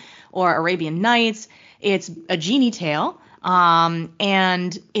Aladdin or Arabian Nights. It's a genie tale,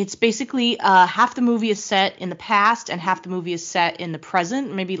 and it's basically half the movie is set in the past and half the movie is set in the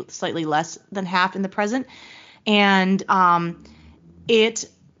present, maybe slightly less than half in the present, and it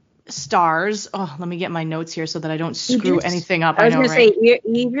stars. Oh, let me get my notes here so that I don't screw anything up. I was going to say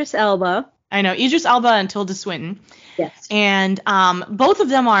Idris Elba. I know, Idris Elba and Tilda Swinton. Yes. And both of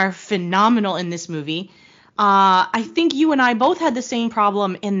them are phenomenal in this movie. I think you and I both had the same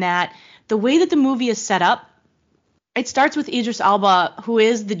problem in that the way that the movie is set up, it starts with Idris Elba, who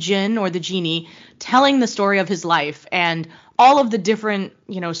is the jinn or the genie, telling the story of his life and all of the different,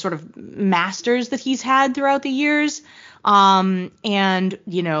 sort of masters that he's had throughout the years. And,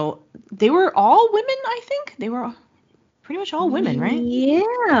 they were all women, I think. They were pretty much all women, right?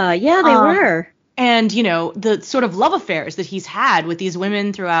 Yeah, they were. And, the sort of love affairs that he's had with these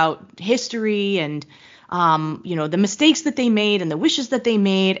women throughout history and, the mistakes that they made and the wishes that they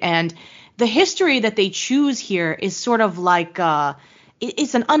made. And the history that they choose here is sort of like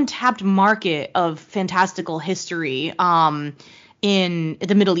it's an untapped market of fantastical history in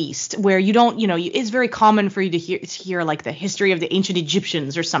the Middle East, where you don't, it's very common for you to hear like the history of the ancient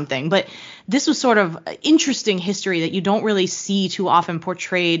Egyptians or something. But this was sort of interesting history that you don't really see too often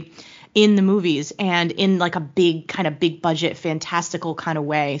portrayed in the movies and in like a big budget, fantastical kind of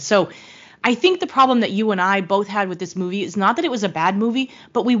way. So I think the problem that you and I both had with this movie is not that it was a bad movie,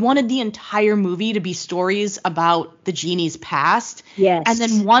 but we wanted the entire movie to be stories about the genie's past. Yes. And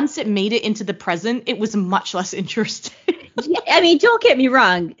then once it made it into the present, it was much less interesting. Yeah, I mean, don't get me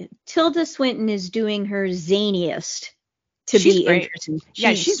wrong. Tilda Swinton is doing her zaniest to She's be great. interesting.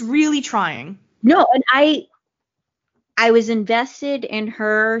 Yeah, she's really trying. No, and I was invested in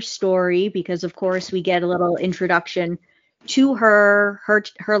her story because, of course, we get a little introduction to her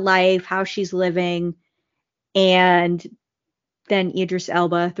life, how she's living, and then Idris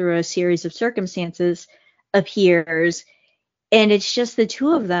Elba, through a series of circumstances, appears, and it's just the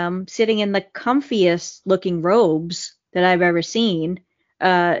two of them sitting in the comfiest looking robes that I've ever seen,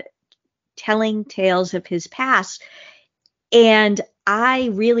 telling tales of his past. And I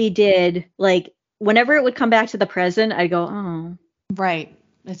really did, like, whenever it would come back to the present, I'd go, oh. Right.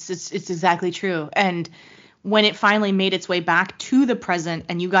 It's exactly true. And when it finally made its way back to the present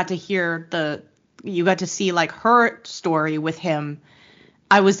and you got to see like her story with him,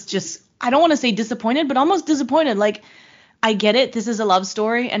 I was just, I don't want to say disappointed, but almost disappointed. Like, I get it. This is a love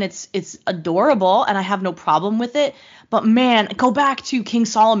story and it's adorable and I have no problem with it. But man, go back to King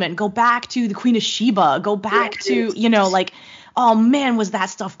Solomon, go back to the Queen of Sheba, go back to, like, oh man, was that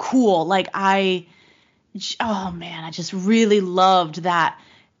stuff cool? Like, I just really loved that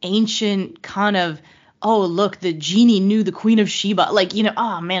ancient kind of, oh, look, the genie knew the Queen of Sheba. Like,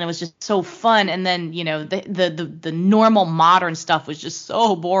 oh man, it was just so fun. And then, the normal modern stuff was just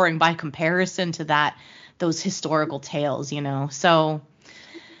so boring by comparison to those historical tales, So,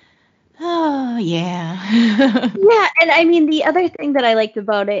 oh, yeah. Yeah, and I mean, the other thing that I liked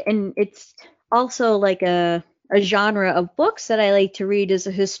about it, and it's also like a genre of books that I like to read, is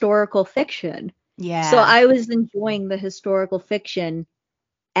a historical fiction. Yeah. So I was enjoying the historical fiction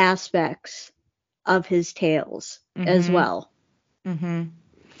aspects of his tales as well. Mm-hmm.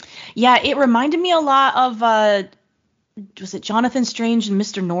 Yeah, it reminded me a lot of, was it Jonathan Strange and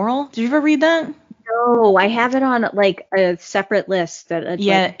Mr. Norrell? Did you ever read that? No, I have it on like a separate list.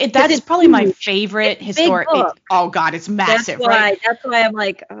 That's probably my favorite historic. Oh God, it's massive, right? That's why I'm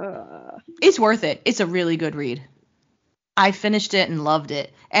like, It's worth it. It's a really good read. I finished it and loved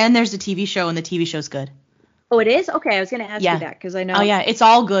it. And there's a TV show, and the TV show's good. Oh, it is? Okay, I was going to ask you that because I know. Oh, yeah, it's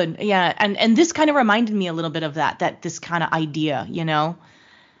all good. Yeah, and this kind of reminded me a little bit of that this kind of idea,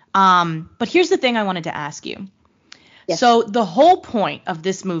 But here's the thing I wanted to ask you. Yes. So the whole point of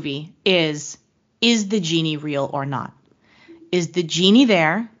this movie is the genie real or not? Is the genie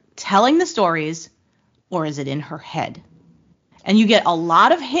there telling the stories, or is it in her head? And you get a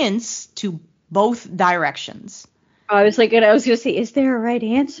lot of hints to both directions. I was going to say, is there a right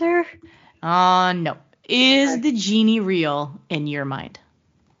answer? No. Is the genie real in your mind?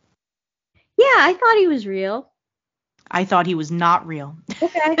 Yeah, I thought he was real. I thought he was not real.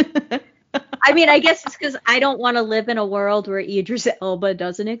 Okay. I mean, I guess it's because I don't want to live in a world where Idris Elba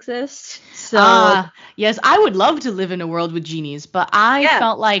doesn't exist. So yes, I would love to live in a world with genies, but I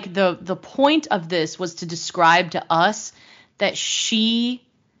felt like the point of this was to describe to us that she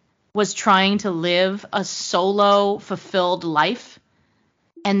was trying to live a solo, fulfilled life,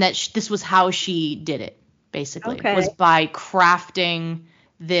 and that this was how she did it, basically. Okay. Was by crafting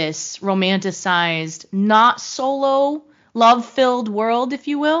this romanticized, not solo, love-filled world, if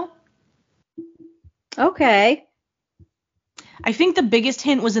you will. Okay. I think the biggest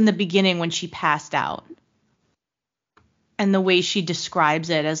hint was in the beginning when she passed out. And the way she describes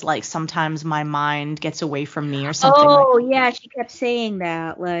it as, like, sometimes my mind gets away from me or something. Oh, yeah, she kept saying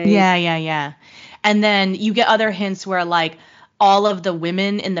that. Like. Yeah. And then you get other hints where, like, all of the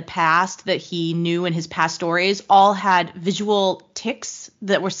women in the past that he knew in his past stories all had visual tics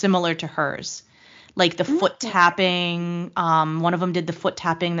that were similar to hers. Like the foot tapping. One of them did the foot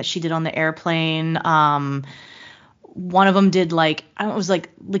tapping that she did on the airplane. One of them did, like, I don't know, it was like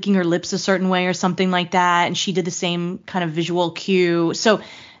licking her lips a certain way or something like that. And she did the same kind of visual cue. So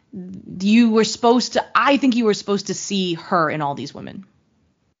I think you were supposed to see her in all these women.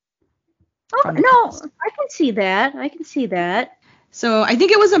 Oh, no, I can see that. So I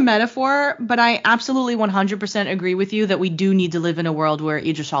think it was a metaphor, but I absolutely 100% agree with you that we do need to live in a world where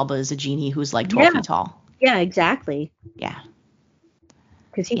Idris Elba is a genie who's like 12 feet tall. Yeah, exactly. Yeah.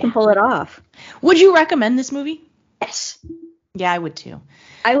 Because he can pull it off. Would you recommend this movie? Yes. Yeah, I would too.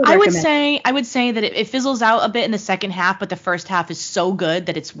 I would say that it fizzles out a bit in the second half, but the first half is so good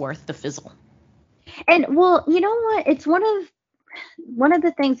that it's worth the fizzle. And, well, you know what? It's one of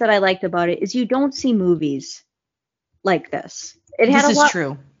the things that I liked about it is you don't see movies like this. This is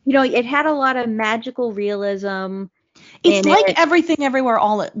true. It had a lot of magical realism. It's like Everything Everywhere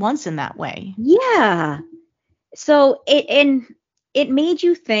All at Once in that way. Yeah. So it made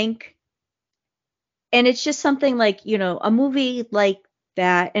you think. And it's just something like, a movie like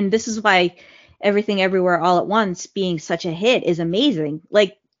that. And this is why Everything Everywhere All at Once being such a hit is amazing.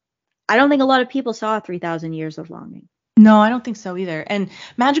 Like, I don't think a lot of people saw 3,000 Years of Longing. No, I don't think so either. And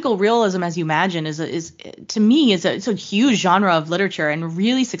magical realism, as you imagine, is to me it's a huge genre of literature and a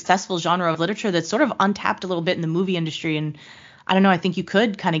really successful genre of literature that's sort of untapped a little bit in the movie industry. And I don't know, I think you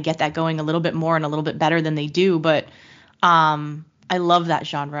could kind of get that going a little bit more and a little bit better than they do. But I love that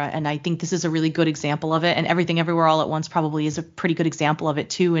genre, and I think this is a really good example of it. And Everything Everywhere All at Once probably is a pretty good example of it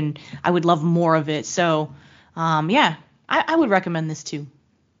too. And I would love more of it. So yeah, I would recommend this too.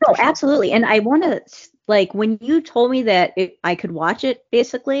 Oh, absolutely. And I want to, like, when you told me that I could watch it,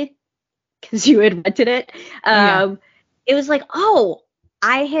 basically, because you had rented it, Yeah. it was like, oh,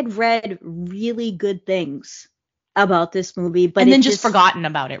 I had read really good things about this movie, but And it then just forgotten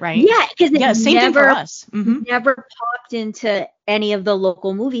about it, right? yeah, because Yeah, it same thing for us. never popped into any of the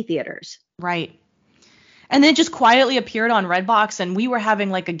local movie theaters. Right. And then it just quietly appeared on Redbox, and we were having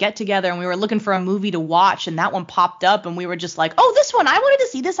like a get together, and we were looking for a movie to watch, and that one popped up, and we were just like, oh, this one, I wanted to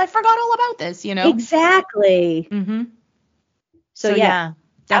see this. I forgot all about this, you know? Exactly. Mm-hmm. So Yeah,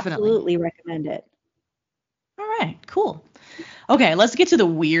 definitely. absolutely recommend it. All right, cool. Okay, let's get to the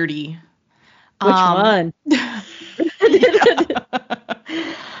weirdie. Which one?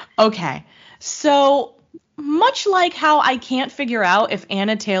 Okay, so much like how I can't figure out if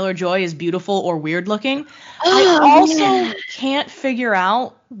Anna Taylor-Joy is beautiful or weird looking, I also can't figure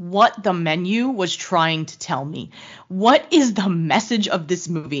out what the menu was trying to tell me. What is the message of this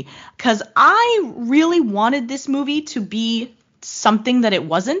movie? Because I really wanted this movie to be something that it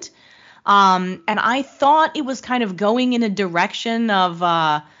wasn't. And I thought it was kind of going in a direction of,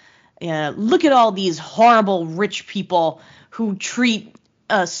 look at all these horrible rich people who treat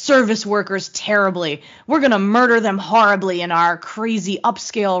service workers terribly. We're going to murder them horribly in our crazy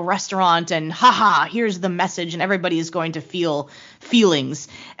upscale restaurant, and haha, here's the message, and everybody is going to feel feelings.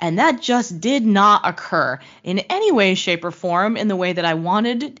 And that just did not occur in any way, shape, or form in the way that I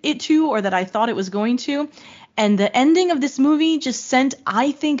wanted it to or that I thought it was going to. And the ending of this movie just sent,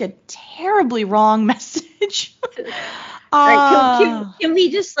 I think, a terribly wrong message. All right, can we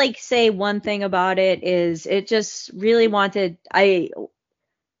just like say one thing about it is it just really I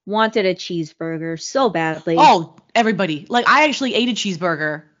wanted a cheeseburger so badly. Oh, everybody. Like, I actually ate a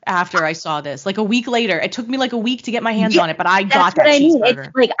cheeseburger after I saw this. Like, a week later. It took me like a week to get my hands on it, but I got that cheeseburger.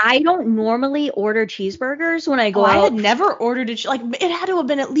 It's like, I don't normally order cheeseburgers when I go out. I had never ordered it. Like, it had to have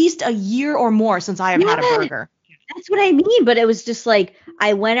been at least a year or more since I have had a burger. That's what I mean. But it was just like,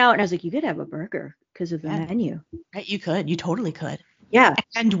 I went out and I was like, you could have a burger because of the menu. Right, you could. You totally could. Yeah.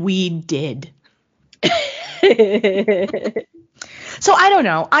 And we did. So I don't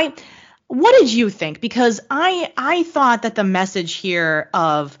know. What did you think? Because I thought that the message here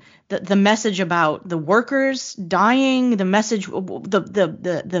of the message about the workers dying, the message,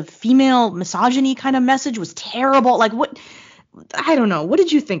 the female misogyny kind of message was terrible. Like, what? I don't know. What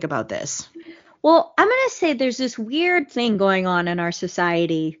did you think about this? Well, I'm gonna say there's this weird thing going on in our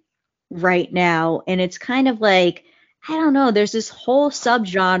society right now, and it's kind of like, I don't know. There's this whole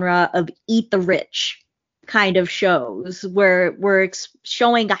subgenre of eat the rich kind of shows where we're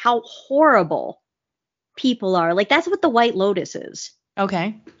showing how horrible people are. Like, that's what The White Lotus is.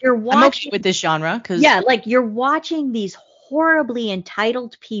 Okay. I'm okay with this genre because like you're watching these horribly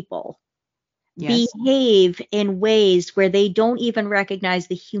entitled people behave in ways where they don't even recognize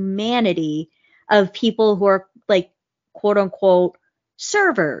the humanity of people who are like quote unquote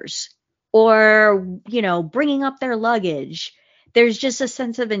servers or, you know, bringing up their luggage. There's just a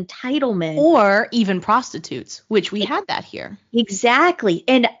sense of entitlement. Or even prostitutes, which we had that here. Exactly.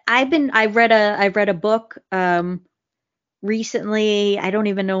 And I read a book recently. I don't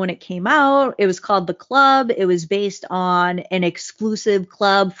even know when it came out. It was called The Club. It was based on an exclusive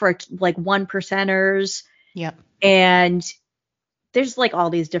club for like 1%ers. Yep. And there's like all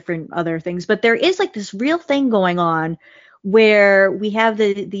these different other things, but there is like this real thing going on where we have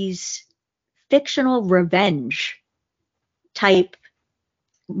these fictional revenge type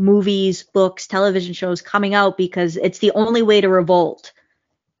movies, books, television shows coming out because it's the only way to revolt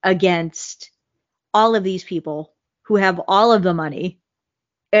against all of these people who have all of the money.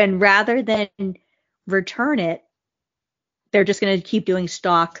 And rather than return it, they're just going to keep doing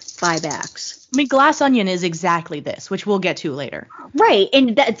stock buybacks. I mean, Glass Onion is exactly this, which we'll get to later. Right.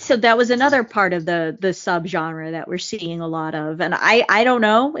 And that was another part of the subgenre that we're seeing a lot of. And I don't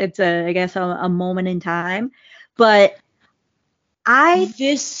know. It's I guess a moment in time. But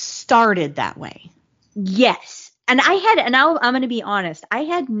this started that way. Yes. And I'm going to be honest. I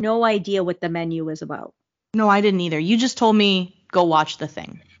had no idea what the menu was about. No, I didn't either. You just told me, go watch the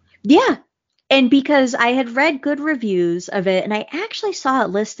thing. Yeah. And because I had read good reviews of it, and I actually saw it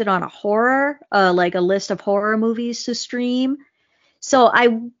listed on a horror, like a list of horror movies to stream. So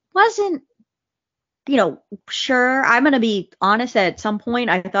I wasn't sure, I'm going to be honest, at some point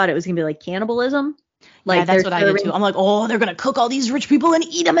I thought it was going to be like cannibalism. Yeah, Like that's they're what I did too. serving. I'm like, oh, they're gonna cook all these rich people and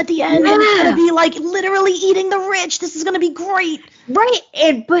eat them at the end, and it's gonna Yeah, be like literally eating the rich. This is gonna be great.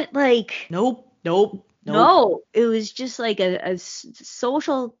 right. But like, Nope, nope, nope. no, it was just like a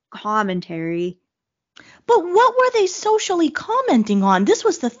social commentary. But what were they socially commenting on? This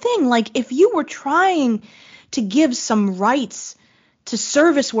was the thing. Like, if you were trying to give some rights to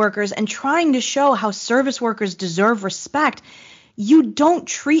service workers and trying to show how service workers deserve respect, you don't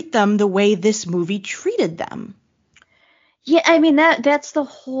treat them the way this movie treated them. Yeah, I mean that's the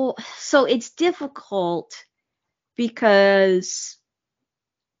whole. So it's difficult because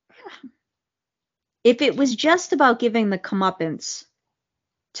if it was just about giving the comeuppance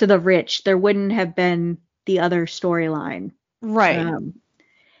to the rich, there wouldn't have been the other storyline. Right.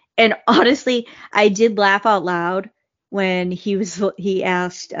 And honestly, I did laugh out loud when he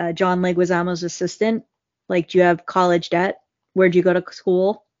asked John Leguizamo's assistant, like, do you have college debt? Where'd you go to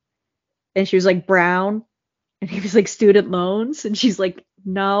school? And she was like, Brown. And he was like, student loans. And she's like,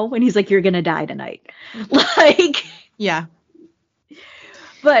 no. And he's like, you're gonna die tonight. Like, Yeah.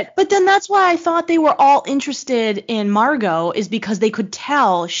 but then that's why I thought they were all interested in Margot, is because they could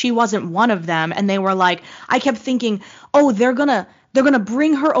tell she wasn't one of them, and they were like, I kept thinking, oh, they're gonna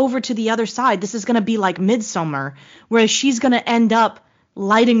bring her over to the other side. This is gonna be like Midsommar, where she's gonna end up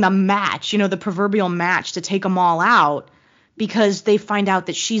lighting the match, the proverbial match to take them all out, because they find out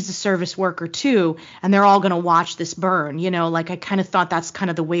that she's a service worker too, and they're all gonna watch this burn. Like, I kind of thought that's kind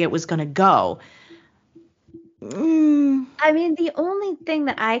of the way it was gonna go. I mean, the only thing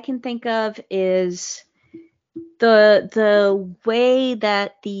that I can think of is the way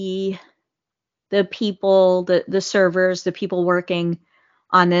that the people, the servers, the people working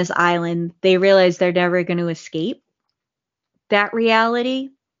on this island, they realize they're never going to escape that reality.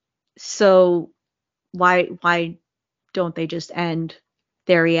 So why don't they just end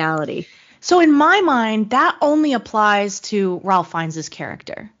their reality? So in my mind, that only applies to Ralph Fiennes'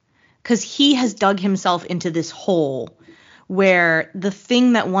 character, because he has dug himself into this hole where the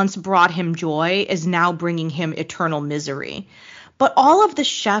thing that once brought him joy is now bringing him eternal misery. But all of the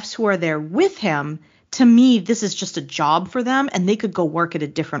chefs who are there with him, to me, this is just a job for them, and they could go work at a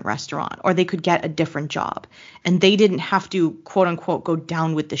different restaurant, or they could get a different job, and they didn't have to, quote unquote, go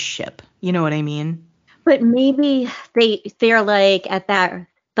down with the ship. You know what I mean? But maybe they're like at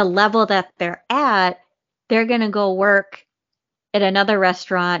the level that they're at, they're going to go work at another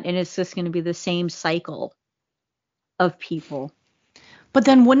restaurant, and it's just going to be the same cycle of people. But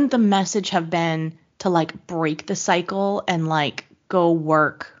then wouldn't the message have been to like break the cycle and like go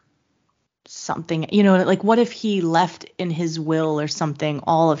work something? Like, what if he left in his will or something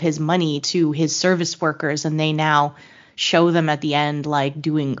all of his money to his service workers, and they now show them at the end like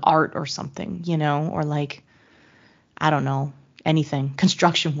doing art or something, or like, I don't know, anything,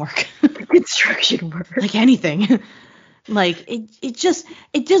 construction work. Like anything. Like, it just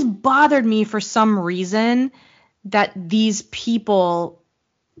bothered me for some reason that these people,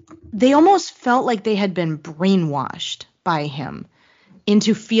 they almost felt like they had been brainwashed by him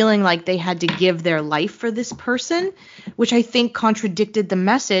into feeling like they had to give their life for this person, which I think contradicted the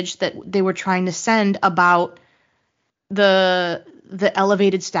message that they were trying to send about the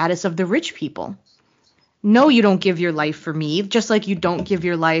elevated status of the rich people. No, you don't give your life for me, just like you don't give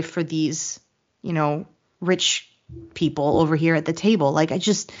your life for these, rich people over here at the table. Like,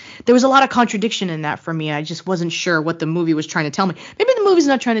 there was a lot of contradiction in that for me. I just wasn't sure what the movie was trying to tell me. Maybe the movie's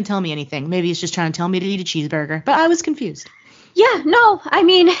not trying to tell me anything. Maybe it's just trying to tell me to eat a cheeseburger. But I was confused. Yeah, no, I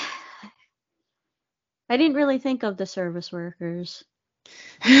mean, I didn't really think of the service workers.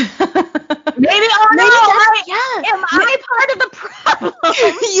 Maybe am I part of the problem?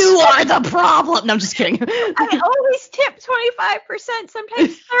 You are the problem. No, I'm just kidding. I always tip 25%,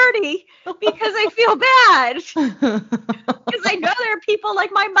 sometimes 30, because I feel bad. Because I know there are people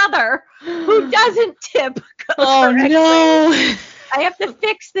like my mother who doesn't tip. Oh no! I have to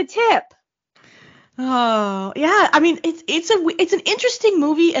fix the tip. Oh yeah, I mean, it's an interesting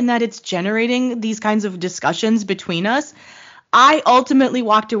movie in that it's generating these kinds of discussions between us. I ultimately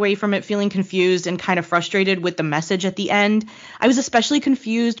walked away from it feeling confused and kind of frustrated with the message at the end. I was especially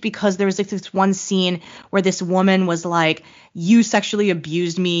confused because there was like this one scene where this woman was like, you sexually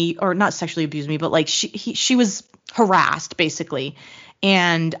abused me, or not sexually abused me, but like she was harassed basically.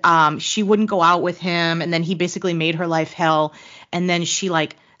 And she wouldn't go out with him, and then he basically made her life hell. And then she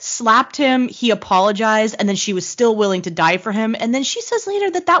like slapped him, he apologized, and then she was still willing to die for him. And then she says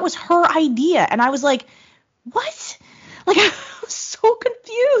later that was her idea. And I was like, what? Like, I was so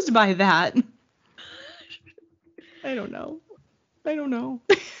confused by that. I don't know.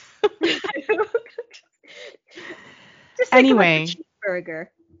 think about Anyway. the cheeseburger.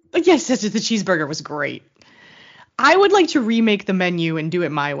 Yes, the cheeseburger was great. I would like to remake the menu and do it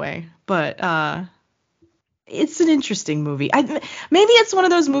my way, but it's an interesting movie. Maybe it's one of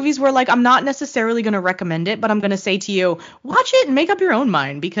those movies where like I'm not necessarily going to recommend it, but I'm going to say to you, watch it and make up your own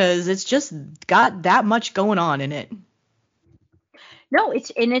mind because it's just got that much going on in it. No,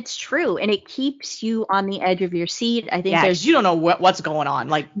 it's true, and it keeps you on the edge of your seat. I think Yeah, because you don't know what's going on.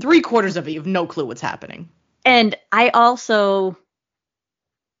 Like 3/4 of it, you have no clue what's happening. And I also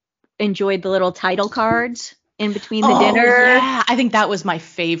enjoyed the little title cards in between the dinner. Yeah, I think that was my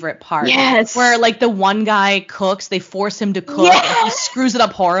favorite part. Yes. Where like the one guy cooks, they force him to cook, and he screws it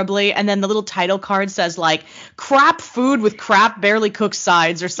up horribly, and then the little title card says like crap food with crap barely cooked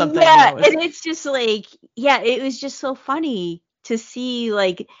sides or something. Yeah, and it's just like, it was just so funny to see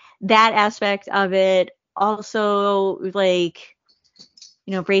like that aspect of it. Also, like,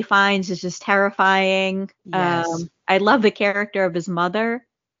 Ray Fiennes is just terrifying. Yes. I love the character of his mother,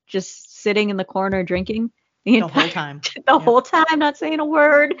 just sitting in the corner drinking the whole time. Whole time, not saying a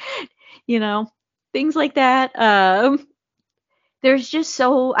word. Things like that. There's just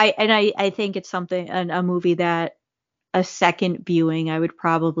so I think it's something a movie that a second viewing I would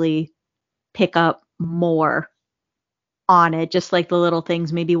probably pick up more on it, just like the little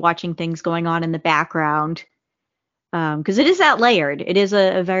things, maybe watching things going on in the background. Because it is that layered. It is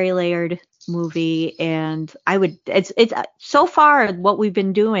a very layered movie, and it's so far what we've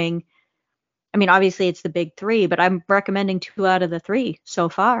been doing. I mean, obviously it's the big 3, but I'm recommending 2 out of the 3 so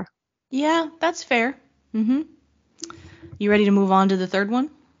far. Yeah, that's fair. Mm-hmm. You ready to move on to the third one?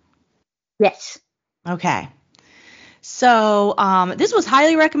 Yes. Okay. So, this was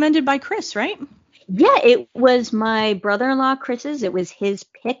highly recommended by Chris, right? Yeah, it was my brother-in-law Chris's. It was his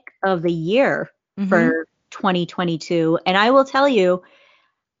pick of the year for 2022. And I will tell you,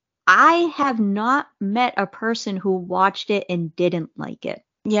 I have not met a person who watched it and didn't like it.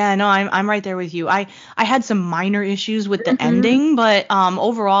 Yeah, no, I'm right there with you. I had some minor issues with the ending, but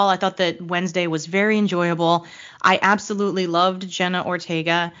overall I thought that Wednesday was very enjoyable. I absolutely loved Jenna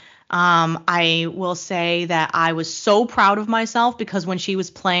Ortega. I will say that I was so proud of myself because when she was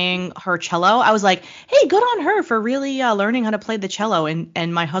playing her cello, I was like, hey, good on her for really learning how to play the cello.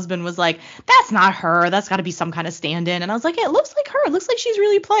 And my husband was like, that's not her. That's got to be some kind of stand-in. And I was like, it looks like her. It looks like she's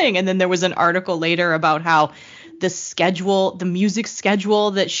really playing. And then there was an article later about how the music schedule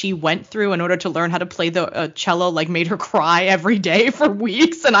that she went through in order to learn how to play the cello, like made her cry every day for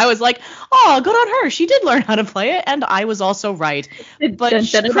weeks. And I was like, oh, good on her. She did learn how to play it. And I was also right. But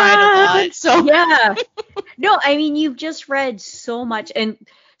she cried a lot. So yeah. No, I mean, you've just read so much. And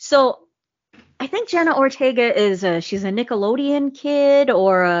so I think Jenna Ortega she's a Nickelodeon kid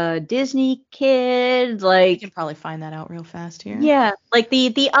or a Disney kid. Like, you can probably find that out real fast here. Yeah, like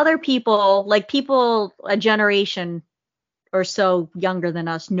the other people, like people a generation or so younger than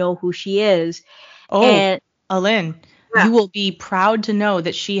us know who she is. Oh, and, Alin, you will be proud to know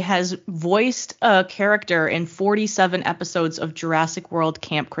that she has voiced a character in 47 episodes of Jurassic World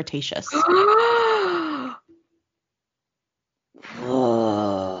Camp Cretaceous.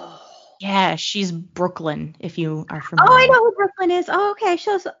 Yeah, she's Brooklyn, if you are familiar. Oh, I know who Brooklyn is. Oh, okay.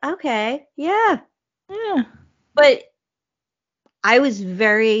 Okay. Yeah. But I was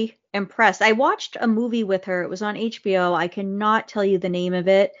very impressed. I watched a movie with her. It was on HBO. I cannot tell you the name of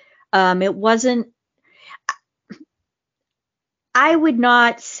it. It wasn't. I would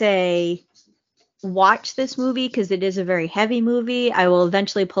not say watch this movie because it is a very heavy movie. I will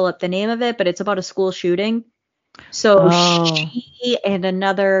eventually pull up the name of it, but it's about a school shooting. So she and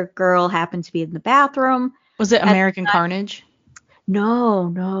another girl happened to be in the bathroom. Was it American Carnage?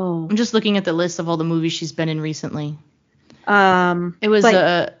 No. I'm just looking at the list of all the movies she's been in recently. It was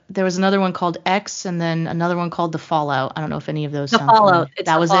there was another one called X and then another one called The Fallout. I don't know if any of those. The Fallout.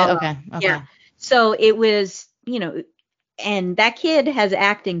 That was it. Okay. Yeah. So it was, and that kid has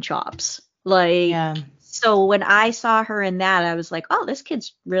acting chops. Like, yeah. So when I saw her in that, I was like, oh, this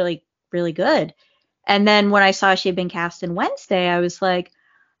kid's really, really good. And then when I saw she had been cast in Wednesday, I was like,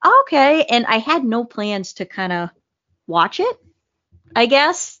 oh, okay. And I had no plans to kind of watch it, I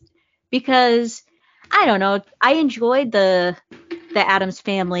guess, because I don't know. I enjoyed the Addams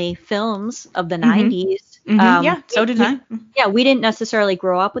Family films of the 90s. Yeah, so did I. Yeah, we didn't necessarily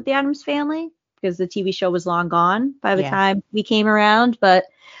grow up with the Addams Family because the TV show was long gone by the time we came around. But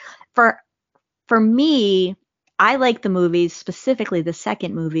for me, I like the movies, specifically the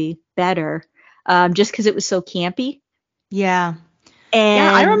second movie, better. Just because it was so campy. Yeah.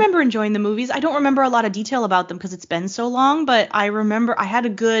 And I remember enjoying the movies. I don't remember a lot of detail about them because it's been so long, but I remember I had a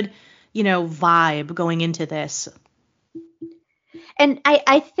good, vibe going into this. And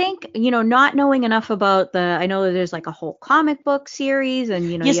I think, not knowing enough about I know that there's like a whole comic book series and,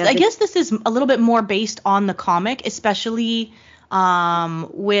 Yes, you have I guess this is a little bit more based on the comic, especially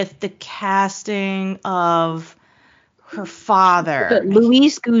with the casting of her father.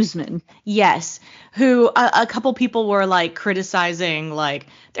 Luis Guzman. Yes, who a couple people were like criticizing, like,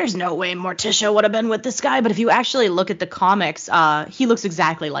 there's no way Morticia would have been with this guy. But if you actually look at the comics, he looks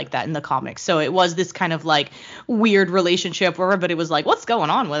exactly like that in the comics. So it was this kind of like weird relationship where everybody was like, what's going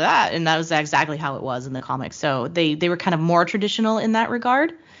on with that? And that was exactly how it was in the comics. So they were kind of more traditional in that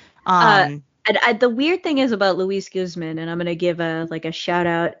regard. And the weird thing is about Luis Guzman, and I'm going to give a shout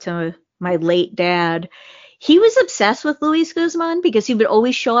out to my late dad. He was obsessed with Luis Guzman because he would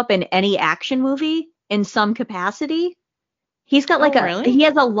always show up in any action movie in some capacity. He's got really? he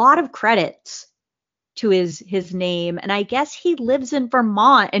has a lot of credits to his name, and I guess he lives in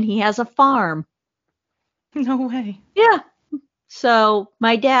Vermont and he has a farm. No way. Yeah. So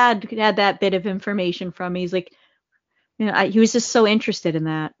my dad had that bit of information from me. He's like, he was just so interested in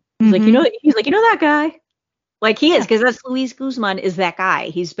that. He's like, that guy. Like he is, because that's Luis Guzman is that guy.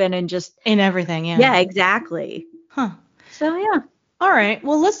 He's been in everything, yeah. Yeah, exactly. Huh. So yeah. All right.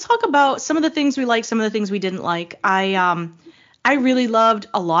 Well, let's talk about some of the things we liked, some of the things we didn't like. I really loved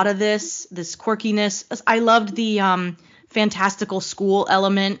a lot of this quirkiness. I loved the fantastical school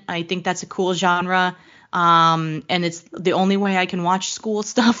element. I think that's a cool genre. And it's the only way I can watch school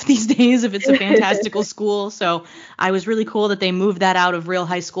stuff these days if it's a fantastical school. So I was really cool that they moved that out of real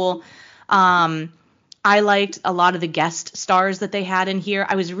high school. I liked a lot of the guest stars that they had in here.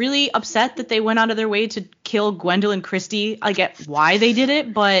 I was really upset that they went out of their way to kill Gwendolyn Christie. I get why they did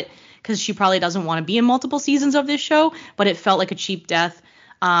it, but because she probably doesn't want to be in multiple seasons of this show, but it felt like a cheap death.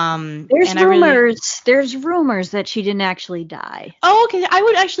 There's rumors that she didn't actually die. Oh, okay. I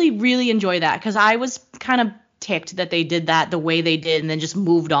would actually really enjoy that because I was kind of ticked that they did that the way they did and then just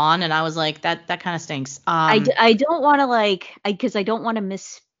moved on, and I was like, that kind of stinks. I don't want to because I don't want to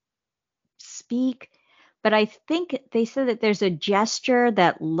misspeak. But I think they said that there's a gesture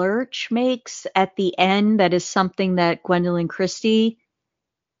that Lurch makes at the end that is something that Gwendolyn Christie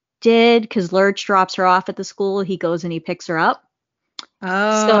did, because Lurch drops her off at the school. He goes and he picks her up.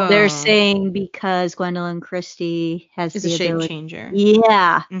 Oh. So they're saying because Gwendolyn Christie has is the a shape ability. Changer.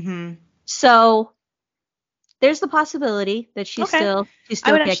 Yeah. Mm-hmm. So there's the possibility that she's still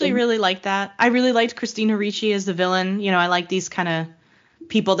I would kicking. actually really like that. I really liked Christina Ricci as the villain. I like these kind of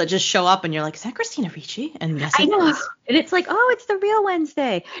people that just show up and you're like, is that Christina Ricci? And yes, I know. And it's like, oh, it's the real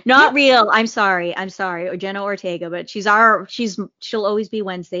Wednesday. Not real. I'm sorry. Or Jenna Ortega, but she'll always be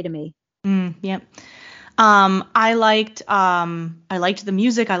Wednesday to me. Yep. I liked the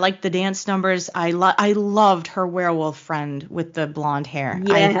music. I liked the dance numbers. I loved her werewolf friend with the blonde hair.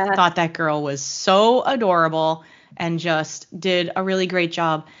 Yeah. I thought that girl was so adorable and just did a really great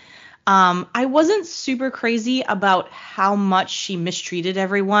job. I wasn't super crazy about how much she mistreated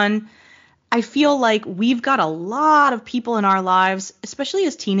everyone. I feel like we've got a lot of people in our lives, especially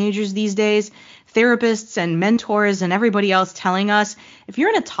as teenagers these days, therapists and mentors and everybody else telling us, if you're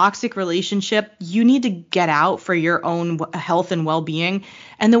in a toxic relationship, you need to get out for your own health and well-being.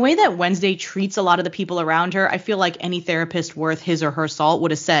 And the way that Wednesday treats a lot of the people around her, I feel like any therapist worth his or her salt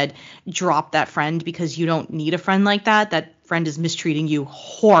would have said, drop that friend because you don't need a friend like that. That friend is mistreating you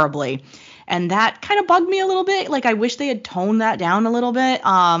horribly. And that kind of bugged me a little bit. Like, I wish they had toned that down a little bit.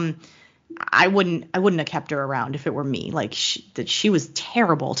 I wouldn't have kept her around if it were me. Like, she was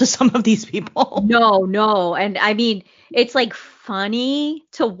terrible to some of these people. No. And I mean, it's like funny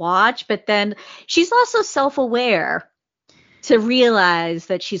to watch, but then she's also self-aware to realize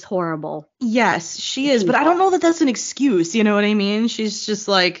that she's horrible. Yes, she is. But I don't know that that's an excuse. You know what I mean? She's just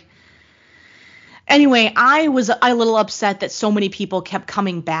like. Anyway, I was a little upset that so many people kept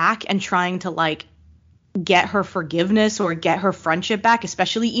coming back and trying to like get her forgiveness or get her friendship back,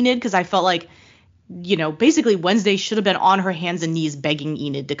 especially Enid, because I felt like, basically Wednesday should have been on her hands and knees begging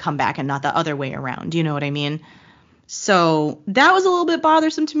Enid to come back and not the other way around. You know what I mean? So that was a little bit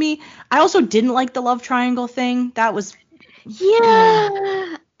bothersome to me. I also didn't like the love triangle thing. That was.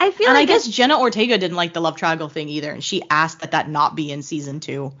 Yeah. I guess Jenna Ortega didn't like the love triangle thing either. And she asked that not be in season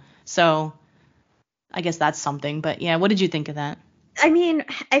 2. So I guess that's something. But yeah, what did you think of that? I mean,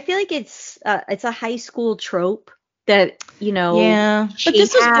 I feel like it's a high school trope that, Yeah, but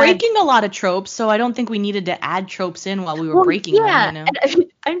this was breaking a lot of tropes, so I don't think we needed to add tropes in while we were breaking them.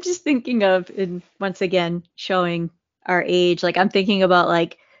 I'm just thinking of, and once again, showing our age, like I'm thinking about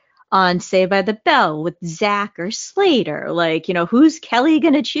like on Saved by the Bell with Zach or Slater, like, who's Kelly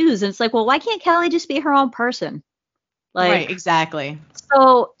going to choose? And it's like, well, why can't Kelly just be her own person? Like, right, exactly.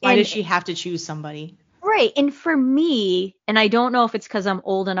 So why does she have to choose somebody? Right. And for me, and I don't know if it's because I'm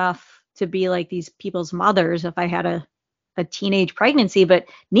old enough to be like these people's mothers if I had a teenage pregnancy, but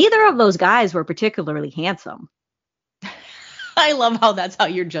neither of those guys were particularly handsome. I love how that's how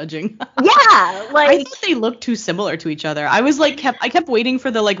you're judging. Yeah, I like thought they looked too similar to each other. I was like, I kept waiting for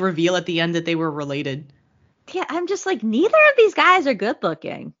the like reveal at the end that they were related. yeah, I'm just like neither of these guys are good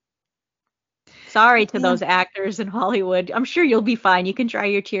looking. Sorry to Yeah. those actors in Hollywood. I'm sure you'll be fine. You can dry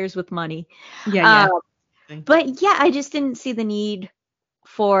your tears with money. Yeah, But yeah, I just didn't see the need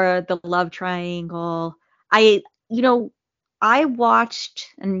for the love triangle. I, you know, I watched,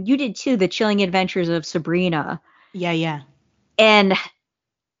 and you did too, The Chilling Adventures of Sabrina, yeah. and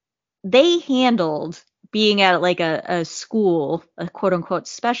they handled being at like a school, a quote unquote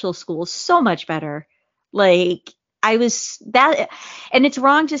special school, so much better. Like I was that, and it's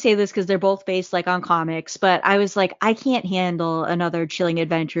wrong to say this because they're both based like on comics, but I was like, I can't handle another Chilling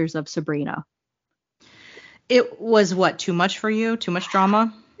Adventures of Sabrina. It was what, too much for you? Too much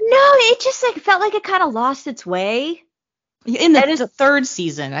drama? No, it just like felt like it kind of lost its way. In That is- the third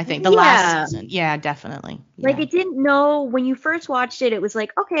season, I think. The Yeah. last season. Yeah, definitely. Like Yeah. it didn't know when you first watched it, it was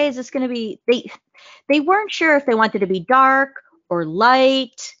like, okay, is this gonna be they weren't sure if they wanted to be dark or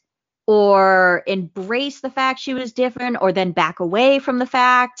light or embrace the fact she was different or then back away from the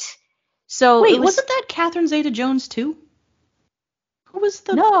fact. So Wait, it was wasn't that Catherine Zeta-Jones too? Who was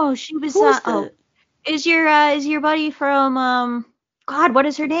the no, she was who was the is your buddy from God, what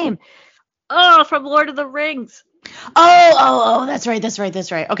is her name? Oh, from Lord of the Rings. Oh, that's right.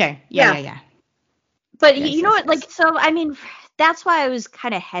 Okay. Yeah. But Yes, you know yes, what? yes. Like, so I mean, that's why I was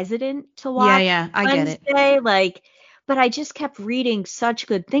kind of hesitant to watch Yeah, I get it. Wednesday. Like, but I just kept reading such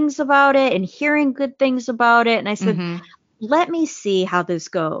good things about it and hearing good things about it, and I said, Mhm. let me see how this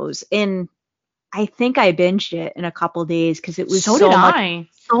goes. And I think I binged it in a couple days because it was So did much, I.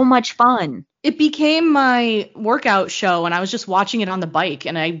 so much fun. It became my workout show, and I was just watching it on the bike,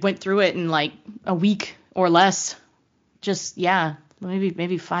 and I went through it in like a week or less. Just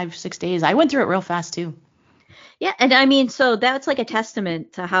maybe 5-6 days. I went through it real fast too. Yeah, and I mean, so that's like a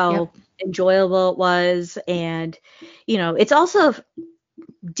testament to how Yep. enjoyable it was, and it's also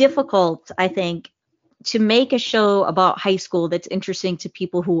difficult, I think, to make a show about high school that's interesting to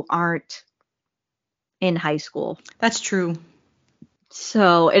people who aren't in high school. That's true.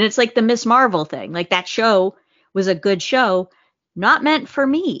 So, and it's like the Miss Marvel thing. Like that show was a good show, not meant for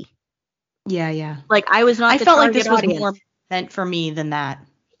me. Yeah. Like I was not I the felt like target this was audience. more meant for me than that.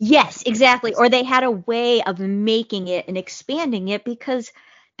 Yes, exactly. Or they had a way of making it and expanding it because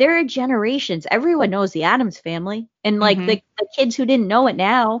there are generations. Everyone knows the Addams Family. And like Mhm. the kids who didn't know it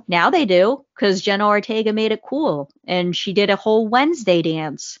now they do because Jenna Ortega made it cool. And she did a whole Wednesday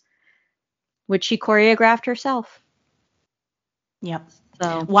dance, which she choreographed herself. Yep.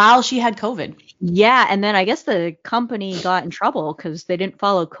 So While she had COVID. yeah, and then I guess the company got in trouble because they didn't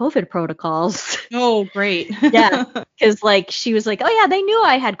follow COVID protocols. Oh, great. Yeah, because like she was like, oh yeah, they knew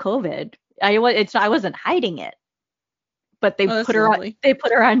I had COVID. I wasn't hiding it, but they Oh, that's put her lovely.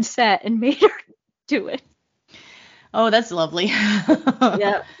 put her on set and made her do it. Oh, that's lovely.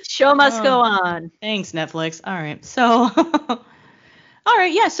 Yeah, show must go on. Thanks, Netflix. All right. So, all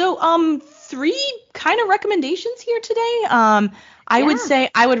right. Yeah. So, 3 kind of recommendations here today. I would Yeah. say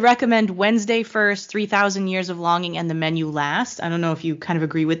I would recommend Wednesday first, 3,000 Years of Longing, and The Menu last. I don't know if you kind of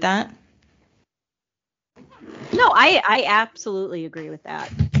agree with that. No, I absolutely agree with that.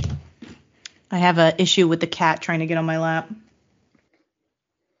 I have an issue with the cat trying to get on my lap.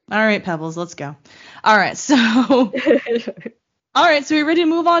 All right, Pebbles, let's go. All right. So, we're ready to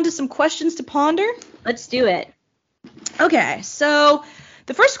move on to some questions to ponder. Let's do it. Okay, so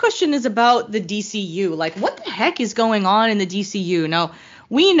the first question is about the DCU. Like, what the heck is going on in the DCU? Now,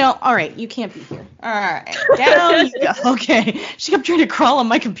 we know. All right, you can't be here. All right, down you go. Okay, she kept trying to crawl on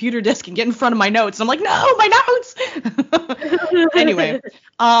my computer desk and get in front of my notes. I'm like, no, my notes. Anyway,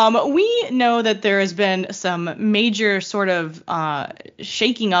 we know that there has been some major sort of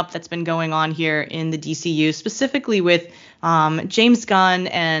shaking up that's been going on here in the DCU, specifically with James Gunn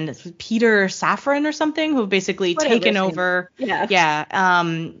and Peter Safran or something, who've basically Whatever taken his name over. is. Yeah.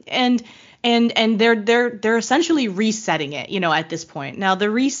 And they're essentially resetting it, at this point. Now the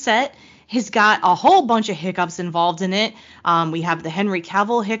reset has got a whole bunch of hiccups involved in it. We have the Henry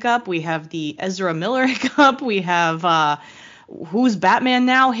Cavill hiccup, we have the Ezra Miller hiccup, we have who's Batman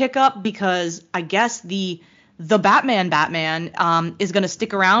now hiccup, because I guess the Batman is going to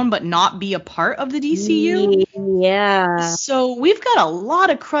stick around but not be a part of the DCU. Yeah. So we've got a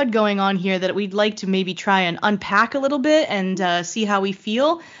lot of crud going on here that we'd like to maybe try and unpack a little bit and see how we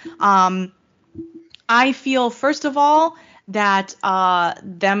feel. I feel, first of all, that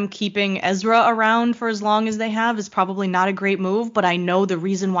them keeping Ezra around for as long as they have is probably not a great move, but I know the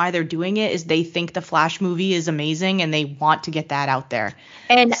reason why they're doing it is they think the Flash movie is amazing and they want to get that out there.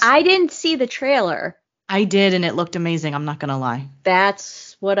 And I didn't see the trailer. I did, and it looked amazing. I'm not going to lie.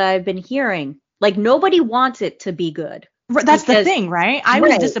 That's what I've been hearing. Like, nobody wants it to be good. That's the thing, right? I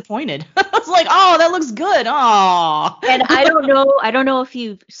was disappointed. I was like, oh, that looks good. Oh. And I don't know if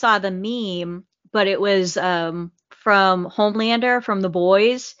you saw the meme, but it was from Homelander, from The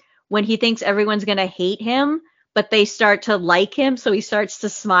Boys, when he thinks everyone's going to hate him, but they start to like him, so he starts to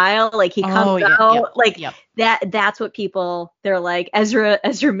smile, like he comes out. That's what people, they're like, Ezra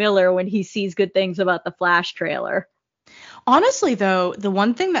Miller when he sees good things about the Flash trailer. Honestly, though, the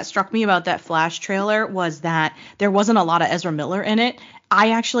one thing that struck me about that Flash trailer was that there wasn't a lot of Ezra Miller in it.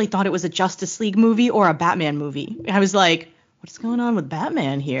 I actually thought it was a Justice League movie or a Batman movie. I was like, what's going on with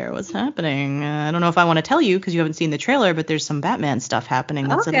Batman here? What's happening? I don't know if I want to tell you because you haven't seen the trailer, but there's some Batman stuff happening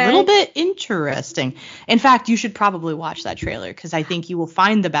that's a little bit interesting. In fact, you should probably watch that trailer because I think you will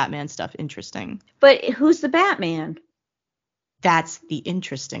find the Batman stuff interesting. But who's the Batman? That's the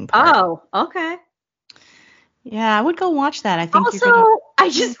interesting part. Oh, okay. Yeah, I would go watch that. I think. Also,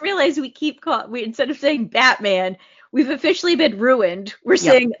 I just realized we instead of saying Batman, we've officially been ruined. We're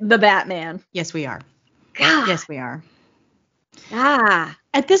saying the Batman. Yes, we are. God. Yes, we are. Ah.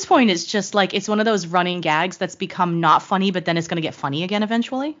 At this point, it's just like it's one of those running gags that's become not funny, but then it's going to get funny again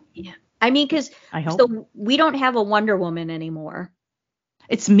eventually. Yeah. I mean, because so we don't have a Wonder Woman anymore.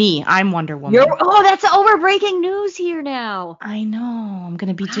 It's me. I'm Wonder Woman. That's we're breaking news here now. I know. I'm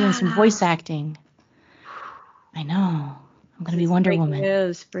going to be doing some voice acting. I know. I'm going to be Wonder Woman.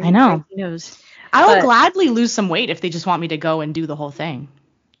 I know. I will gladly lose some weight if they just want me to go and do the whole thing.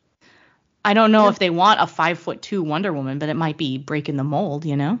 I don't know if they want a 5'2" Wonder Woman, but it might be breaking the mold,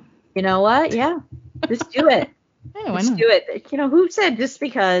 you know? You know what? Yeah. Just do it. Just do it. You know, who said just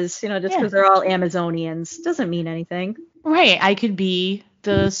because they're all Amazonians doesn't mean anything. Right. I could be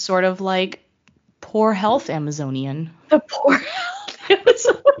the sort of like poor health Amazonian. The poor health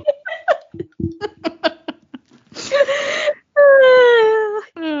Amazonian.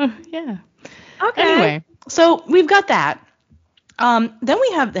 Yeah. Okay. Anyway, so we've got that. Then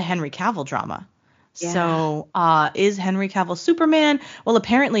we have the Henry Cavill drama. Yeah. So is Henry Cavill Superman? Well,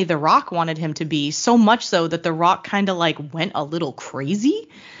 apparently The Rock wanted him to be, so much so that The Rock kind of like went a little crazy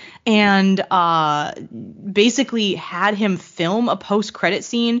and basically had him film a post-credit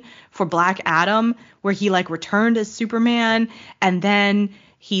scene for Black Adam where he like returned as Superman, and then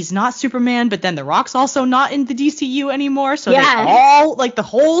he's not Superman, but then The Rock's also not in the DCU anymore. So they all, like, the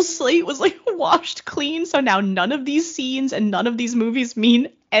whole slate was, like, washed clean. So now none of these scenes and none of these movies mean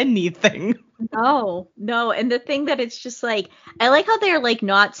anything. No. And the thing that it's just, like, I like how they're, like,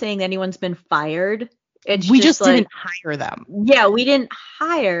 not saying anyone's been fired. We just didn't hire them. Yeah, we didn't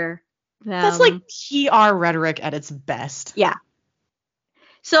hire them. That's, like, PR rhetoric at its best. Yeah.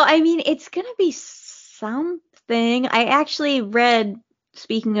 So, I mean, it's going to be something. I actually read...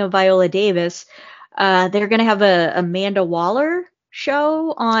 Speaking of Viola Davis, they're going to have a Amanda Waller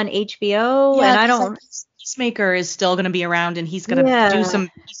show on HBO. Yeah, and I don't. Peacemaker is still going to be around, and he's going to do some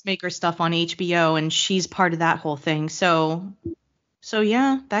Peacemaker stuff on HBO, and she's part of that whole thing. So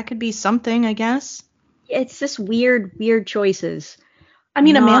yeah, that could be something, I guess. It's just weird choices. I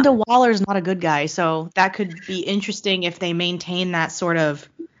mean, Amanda Waller's not a good guy, so that could be interesting if they maintain that sort of,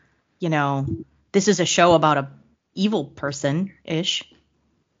 this is a show about a evil person-ish.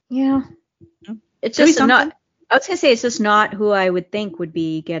 Yeah. It's just not. I was gonna say it's just not who I would think would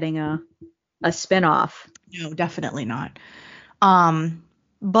be getting a spinoff. No, definitely not.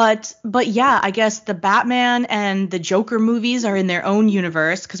 But yeah, I guess the Batman and the Joker movies are in their own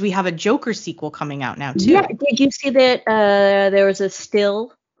universe because we have a Joker sequel coming out now too. Yeah. Did you see that? There was a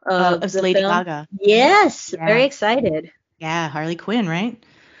still of Lady Gaga. Yes. Yeah. Very excited. Yeah, Harley Quinn, right?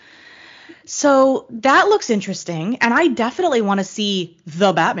 So that looks interesting, and I definitely want to see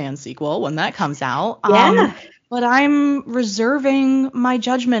the Batman sequel when that comes out. Yeah. But I'm reserving my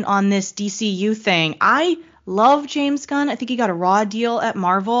judgment on this DCU thing. I love James Gunn. I think he got a raw deal at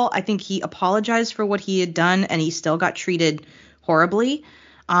Marvel. I think he apologized for what he had done, and he still got treated horribly.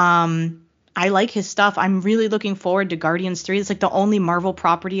 I like his stuff. I'm really looking forward to Guardians 3. It's like the only Marvel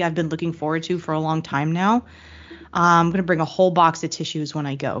property I've been looking forward to for a long time now. I'm going to bring a whole box of tissues when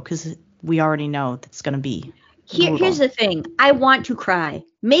I go because we already know that's going to be Here's the thing. I want to cry.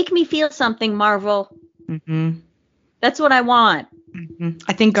 Make me feel something, Marvel. Mm-hmm. That's what I want. Mm-hmm.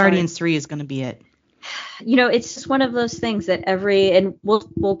 I think Guardians 3 is going to be it. It's just one of those things that and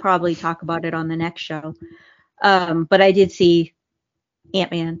we'll probably talk about it on the next show. But I did see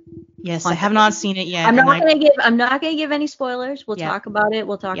Ant-Man. Yes, I have not seen it yet. I'm not gonna give any spoilers. We'll talk about it.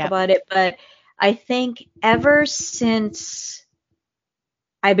 But I think ever since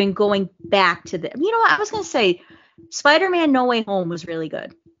I've been going back to I was gonna say Spider-Man No Way Home was really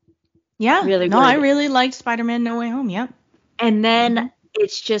good. Yeah. I really liked Spider-Man No Way Home. Yep. And then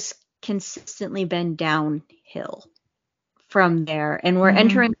it's just consistently been downhill from there. And we're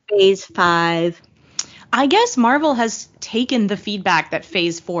entering phase 5. I guess Marvel has taken the feedback that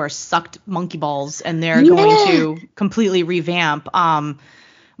phase 4 sucked monkey balls and they're going to completely revamp.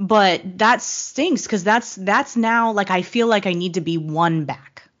 But that stinks because that's now like I feel like I need to be one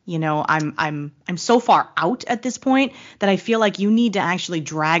back. I'm so far out at this point that I feel like you need to actually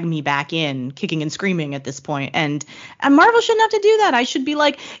drag me back in, kicking and screaming at this point. And Marvel shouldn't have to do that. I should be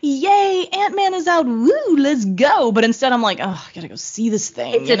like, yay, Ant-Man is out, woo, let's go. But instead I'm like, oh, I gotta go see this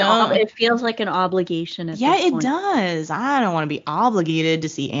thing. It feels like an obligation at this point. Yeah, it does. I don't want to be obligated to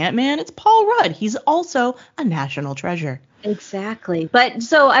see Ant-Man. It's Paul Rudd. He's also a national treasure. Exactly. But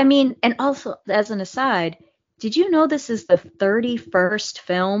so, I mean, and also as an aside, did you know this is the 31st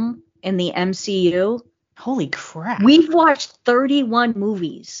film in the MCU? Holy crap. We've watched 31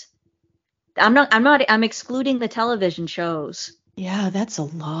 movies. I'm excluding the television shows. Yeah, that's a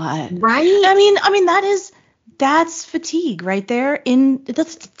lot. Right? I mean that's fatigue right there.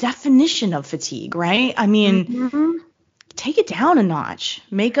 That's the definition of fatigue, right? I mean, take it down a notch.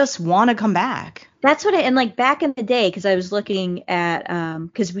 Make us want to come back. That's what and like back in the day, because I was looking at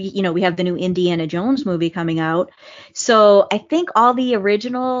because we have the new Indiana Jones movie coming out. So I think all the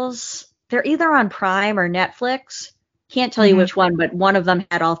originals, they're either on Prime or Netflix. Can't tell you which one, but one of them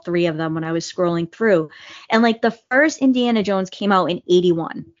had all 3 of them when I was scrolling through. And like the first Indiana Jones came out in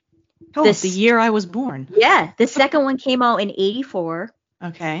 1981. Oh, the year I was born. Yeah. The second one came out in 1984.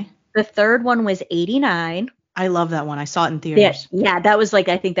 Okay. The third one was 1989. I love that one. I saw it in theaters. Yeah, that was like,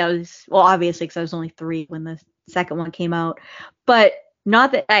 I think that was, well, obviously because I was only 3 when the second one came out. But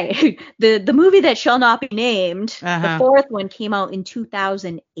not that the movie that shall not be named, the fourth one came out in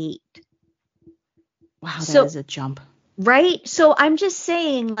 2008. Wow, that is a jump. Right? So I'm just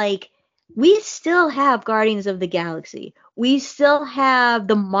saying, like, we still have Guardians of the Galaxy. We still have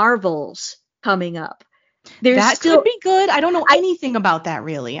the Marvels coming up. Could be good. I don't know anything about that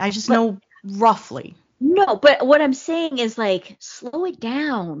really. I just know roughly. No, but what I'm saying is, like, slow it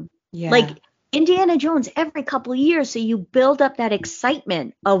down. Yeah. Like, Indiana Jones every couple of years, so you build up that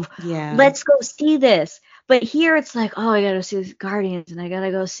excitement of, let's go see this. But here it's like, oh, I gotta see Guardians, and I gotta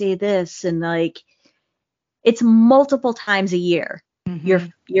go see this, and, like, it's multiple times a year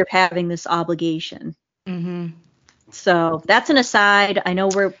you're having this obligation. So that's an aside. I know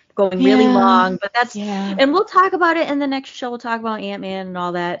we're going really long, but that's and we'll talk about it in the next show. We'll talk about Ant-Man and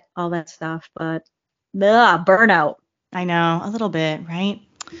all that stuff, but burnout. I know, a little bit, right?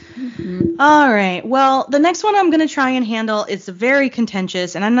 All right. Well, the next one I'm going to try and handle is very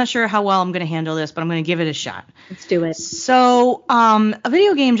contentious, and I'm not sure how well I'm going to handle this, but I'm going to give it a shot. Let's do it. So, a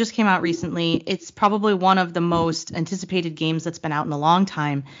video game just came out recently. It's probably one of the most anticipated games that's been out in a long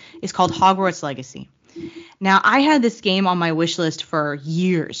time. It's called Hogwarts Legacy. Now, I had this game on my wish list for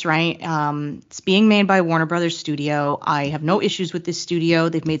years, right? It's being made by Warner Brothers Studio. I have no issues with this studio.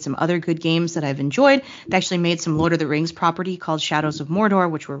 They've made some other good games that I've enjoyed. They actually made some Lord of the Rings property called Shadows of Mordor,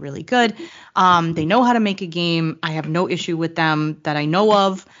 which were really good. They know how to make a game. I have no issue with them that I know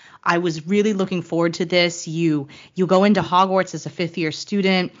of. I was really looking forward to this. You go into Hogwarts as a 5th-year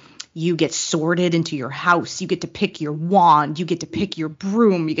student. You get sorted into your house. You get to pick your wand. You get to pick your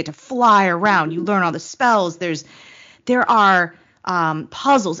broom. You get to fly around. You learn all the spells. There are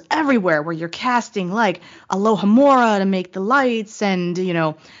puzzles everywhere where you're casting like Alohomora to make the lights and,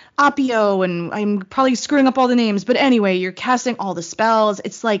 Appio, and I'm probably screwing up all the names. But anyway, you're casting all the spells.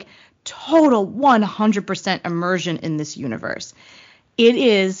 It's like total 100% immersion in this universe. It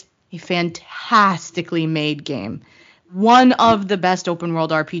is a fantastically made game. One of the best open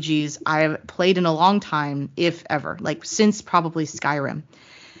world RPGs I've played in a long time, if ever, like since probably Skyrim.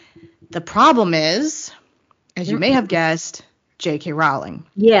 The problem is, as you may have guessed, J.K. Rowling.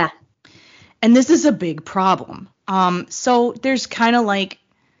 Yeah. And this is a big problem. So there's kind of like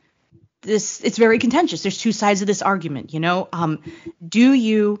this, it's very contentious. There's 2 sides of this argument, Do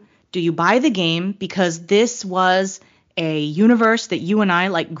you buy the game because this was a universe that you and I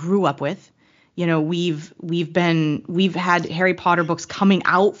like grew up with? We've had Harry Potter books coming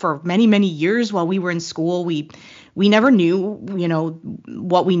out for many, many years while we were in school. We never knew,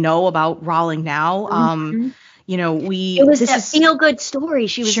 what we know about Rowling now. It was that feel-good story.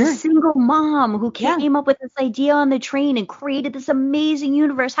 She was a single mom who came up with this idea on the train and created this amazing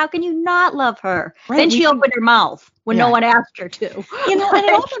universe. How can you not love her? Right. Then she opened her mouth when no one asked her to. And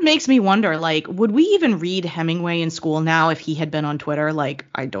it often makes me wonder, like, would we even read Hemingway in school now if he had been on Twitter? Like,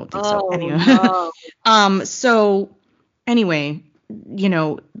 I don't think so. Anyway. No. So anyway,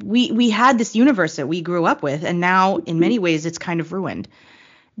 we had this universe that we grew up with, and now in many ways it's kind of ruined.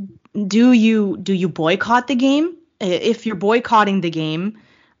 Do you boycott the game? If you're boycotting the game,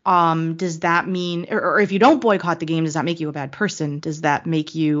 does that mean, or if you don't boycott the game, does that make you a bad person? Does that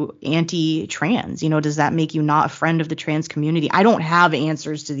make you anti-trans? Does that make you not a friend of the trans community? I don't have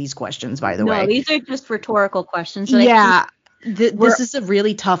answers to these questions, by the way. No, these are just rhetorical questions. This is a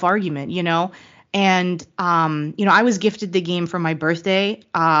really tough argument, And, I was gifted the game for my birthday.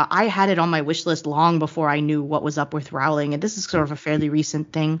 I had it on my wish list long before I knew what was up with Rowling. And this is sort of a fairly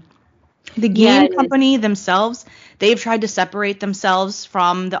recent thing. The game company themselves, they've tried to separate themselves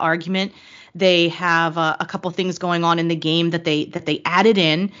from the argument. They have a couple things going on in the game that they added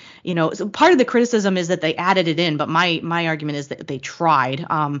in. So part of the criticism is that they added it in, but my argument is that they tried.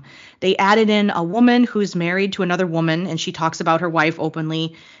 They added in a woman who's married to another woman, and she talks about her wife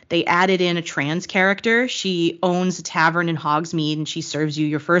openly. They added in a trans character. She owns a tavern in Hogsmeade, and she serves you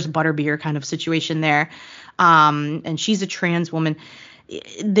your first butterbeer kind of situation there. And she's a trans woman.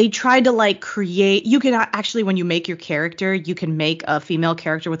 They tried to create, you can actually, when you make your character, you can make a female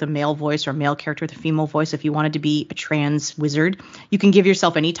character with a male voice or a male character with a female voice. If you wanted to be a trans wizard, you can give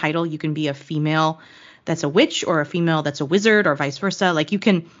yourself any title. You can be a female that's a witch or a female that's a wizard or vice versa.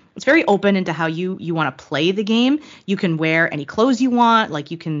 It's very open into how you want to play the game. You can wear any clothes you want.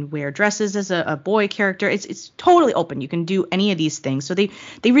 You can wear dresses as a boy character. It's totally open. You can do any of these things. So they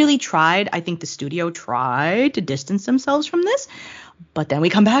really tried. I think the studio tried to distance themselves from this. But then we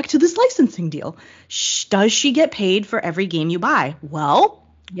come back to this licensing deal. Does she get paid for every game you buy? Well,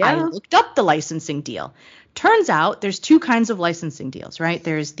 I looked up the licensing deal. Turns out there's two kinds of licensing deals, right?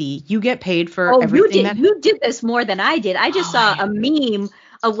 There's the you get paid for everything. You did this more than I did. I just saw a meme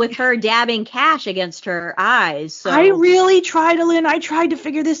with her dabbing cash against her eyes. So. I really tried, Lynn. I tried to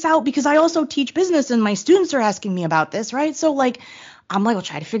figure this out because I also teach business and my students are asking me about this, right? So I'll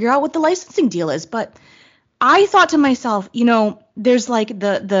try to figure out what the licensing deal is. But I thought to myself, there's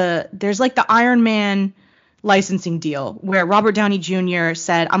the Iron Man licensing deal where Robert Downey Jr.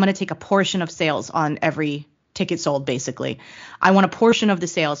 said, I'm going to take a portion of sales on every ticket sold, basically. I want a portion of the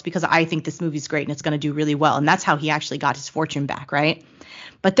sales because I think this movie's great and it's going to do really well. And that's how he actually got his fortune back, right?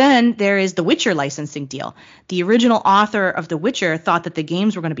 But then there is the Witcher licensing deal. The original author of The Witcher thought that the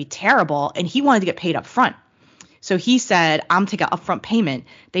games were going to be terrible and he wanted to get paid up front. So he said, I'm taking an upfront payment.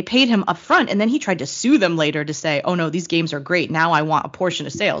 They paid him upfront, and then he tried to sue them later to say, oh, no, these games are great. Now I want a portion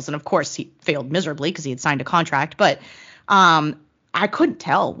of sales. And, of course, he failed miserably because he had signed a contract. But I couldn't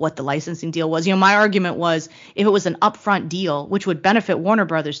tell what the licensing deal was. My argument was if it was an upfront deal, which would benefit Warner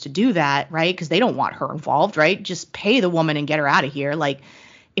Brothers to do that, right, because they don't want her involved, right, just pay the woman and get her out of here.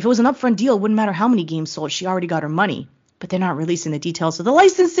 If it was an upfront deal, it wouldn't matter how many games sold. She already got her money. But they're not releasing the details of the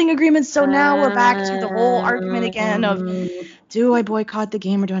licensing agreement. So now we're back to the whole argument again of, do I boycott the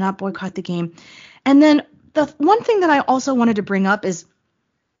game or do I not boycott the game? And then the one thing that I also wanted to bring up is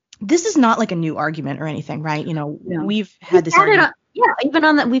this is not like a new argument or anything, right? We've had this argument.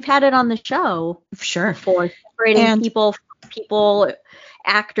 We've had it on the show. Sure. For separating people,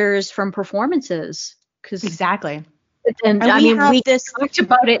 actors from performances. Exactly. And we talked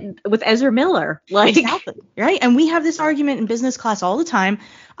about it with Ezra Miller. Exactly, right? And we have this argument in business class all the time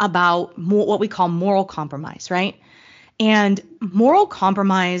about what we call moral compromise, right? And moral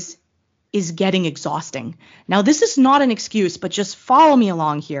compromise is getting exhausting. Now, this is not an excuse, but just follow me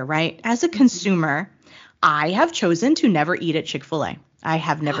along here, right? As a consumer, I have chosen to never eat at Chick-fil-A. I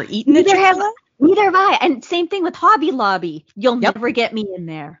have never eaten at Chick-fil-A. Neither have I. And same thing with Hobby Lobby. You'll never get me in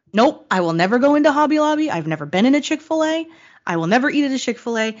there. Nope. I will never go into Hobby Lobby. I've never been in a Chick-fil-A. I will never eat at a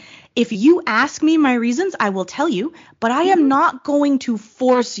Chick-fil-A. If you ask me my reasons, I will tell you. But I am not going to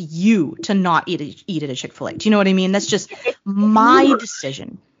force you to not eat at a Chick-fil-A. Do you know what I mean? That's just my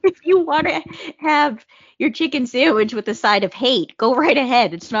decision. If you want to have your chicken sandwich with a side of hate, go right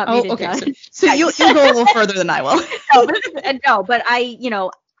ahead. It's not me to judge. So you'll go a little further than I will. But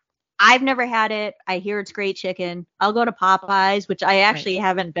I've never had it. I hear it's great chicken. I'll go to Popeyes, which I actually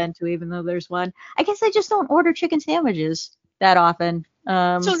haven't been to, even though there's one. I guess I just don't order chicken sandwiches that often.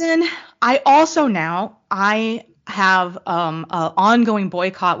 So then I also I have an ongoing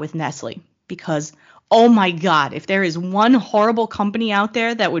boycott with Nestle because, oh my God, if there is one horrible company out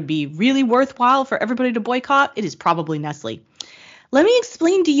there that would be really worthwhile for everybody to boycott, it is probably Nestle. Let me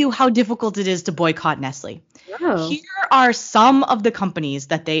explain to you how difficult it is to boycott Nestle. Oh. Here are some of the companies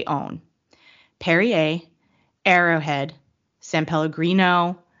that they own. Perrier, Arrowhead, San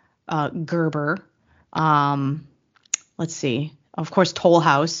Pellegrino, Gerber, let's see, of course, Toll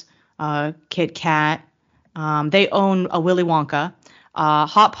House, Kit Kat. They own a Willy Wonka,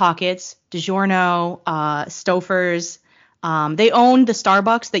 Hot Pockets, DiGiorno, Stouffer's. They own the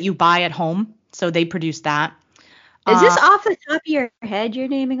Starbucks that you buy at home, so they produce that. Is this off the top of your head you're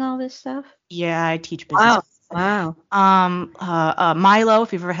naming all this stuff? Yeah, I teach business. Wow. Milo,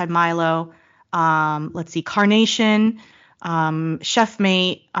 if you've ever had Milo. Let's see, Carnation,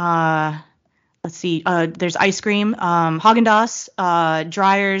 Chefmate. Let's see, there's ice cream, Haagen-Dazs,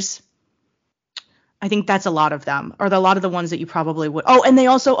 Dryers. I think that's a lot of them, or a lot of the ones that you probably would. Oh, and they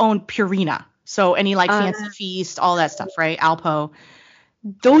also own Purina. So any like Fancy Feast, all that stuff, right? Alpo.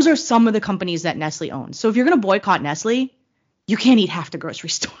 Those are some of the companies that Nestle owns. So if you're going to boycott Nestle, you can't eat half the grocery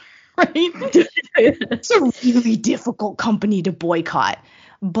store, right? It's a really difficult company to boycott.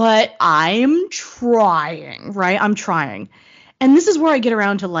 But I'm trying, right? I'm trying. And this is where I get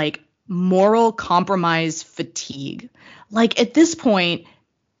around to like moral compromise fatigue. Like at this point,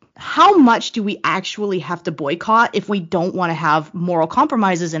 how much do we actually have to boycott if we don't want to have moral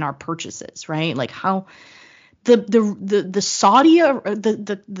compromises in our purchases, right? Like how the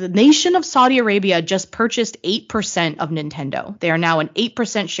nation of Saudi Arabia just purchased 8% of Nintendo. They are now an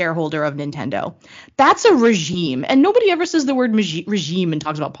 8% shareholder of Nintendo. That's a regime. And nobody ever says the word regime and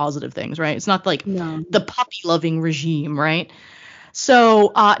talks about positive things, right? It's not like the puppy loving regime, right?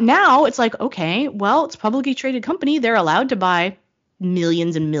 So now it's like, okay, well, it's a publicly traded company. They're allowed to buy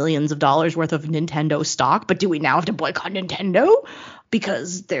millions and millions of dollars worth of Nintendo stock. But do we now have to boycott Nintendo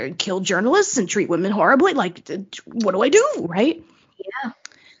because they kill journalists and treat women horribly? Like, what do I do, right? Yeah.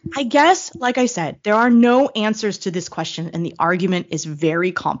 I guess, like I said, there are no answers to this question, and the argument is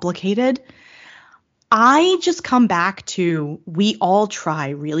very complicated. I just come back to we all try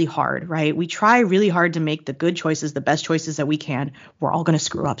really hard, right? We try really hard to make the good choices, the best choices that we can. We're all going to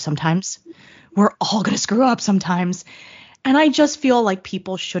screw up sometimes. And I just feel like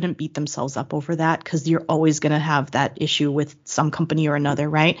people shouldn't beat themselves up over that because you're always going to have that issue with some company or another,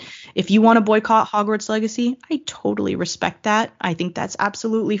 right? If you want to boycott Hogwarts Legacy, I totally respect that. I think that's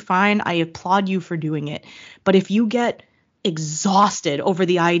absolutely fine. I applaud you for doing it. But if you get exhausted over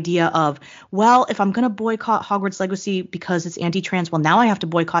the idea of, well, if I'm going to boycott Hogwarts Legacy because it's anti-trans, well, now I have to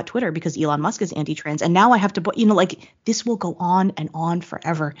boycott Twitter because Elon Musk is anti-trans. And now I have to, like this will go on and on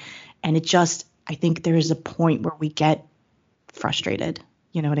forever. And it just, I think there is a point where we get frustrated.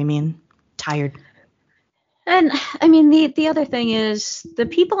 You know what I mean? Tired. And I mean, the other thing is the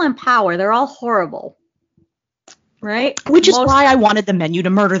people in power, they're all horrible. Right? Which is why I wanted the menu to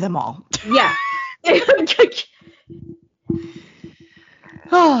murder them all. Yeah.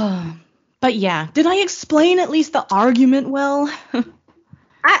 But yeah, did I explain at least the argument well?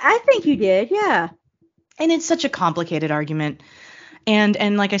 I think you did, yeah. And it's such a complicated argument.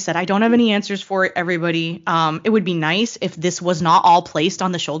 And like I said, I don't have any answers for everybody. It would be nice if this was not all placed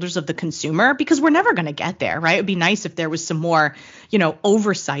on the shoulders of the consumer, because we're never going to get there, right? It'd be nice if there was some more,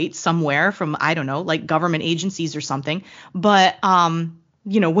 oversight somewhere from, I don't know, like government agencies or something. But,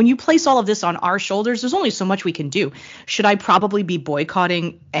 when you place all of this on our shoulders, there's only so much we can do. Should I probably be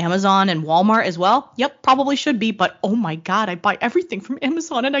boycotting Amazon and Walmart as well? Yep, probably should be. But oh my God, I buy everything from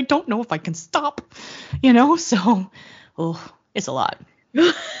Amazon and I don't know if I can stop, so, it's a lot.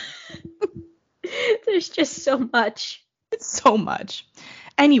 There's just so much. It's so much.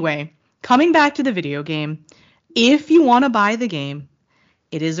 Anyway, coming back to the video game, if you want to buy the game,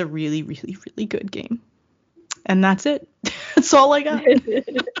 it is a really, really, really good game. And that's it. That's all I got.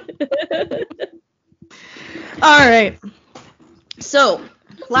 All right. So,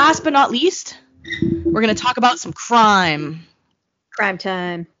 last but not least, we're going to talk about some crime. Crime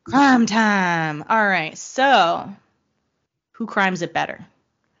time. All right. So, who crimes it better?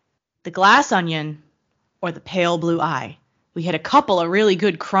 The Glass Onion or the Pale Blue Eye? We had a couple of really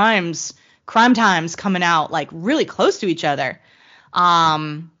good crime times coming out like really close to each other.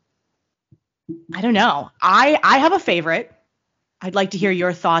 I don't know. I have a favorite. I'd like to hear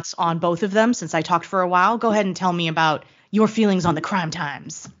your thoughts on both of them since I talked for a while. Go ahead and tell me about your feelings on the crime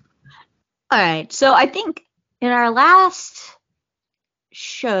times. All right. So I think in our last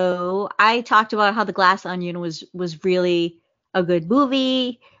show, I talked about how The Glass Onion was really a good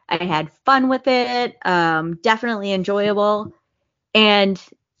movie. I had fun with it. Definitely enjoyable. And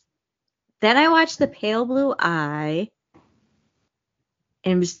then I watched The Pale Blue Eye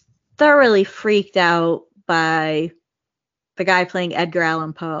and was thoroughly freaked out by the guy playing Edgar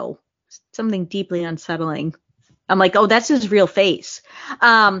Allan Poe. Something deeply unsettling I'm like, oh, that's his real face.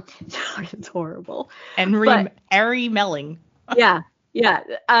 It's horrible. Ari Melling. Yeah.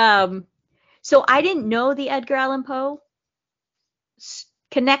 So I didn't know the Edgar Allan Poe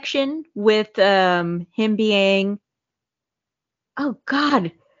connection with him being, oh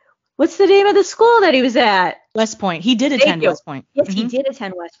God, what's the name of the school that he was at? West Point. He did attend West Point. Yes, he did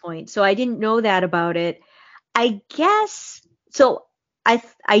attend West Point. So I didn't know that about it. I guess, so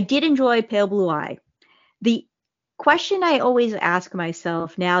I did enjoy Pale Blue Eye. The question I always ask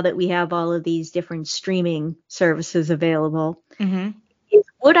myself now that we have all of these different streaming services available is,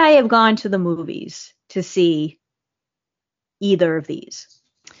 would I have gone to the movies to see either of these?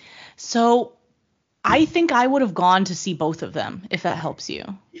 So I think I would have gone to see both of them, if that helps you.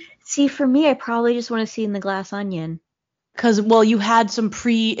 See, for me, I probably just want to see In the Glass Onion. Because, well, you had some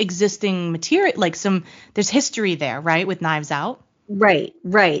pre-existing material, like there's history there, right, with Knives Out? Right.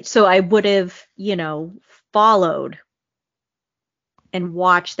 So I would have, followed and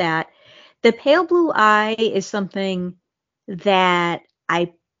watched that. The Pale Blue Eye is something that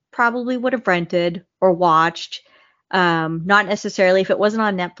I probably would have rented or watched. Not necessarily, if it wasn't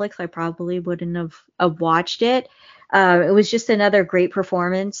on Netflix, I probably wouldn't have watched it. It was just another great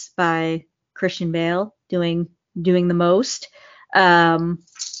performance by Christian Bale doing the most.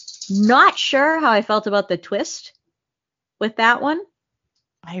 Not sure how I felt about the twist with that one.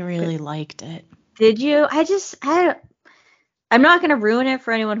 I really liked it. Did you? I'm not going to ruin it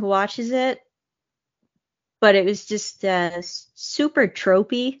for anyone who watches it, but it was just super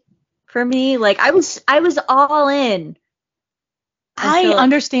tropey for me. Like I was all in. I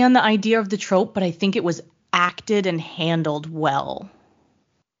understand the idea of the trope, but I think it was acted and handled well.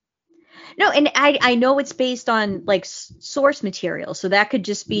 No, and I know it's based on like source material, so that could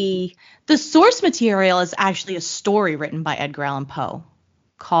just be. The source material is actually a story written by Edgar Allan Poe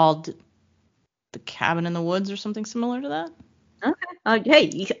called The Cabin in the Woods or something similar to that. Okay.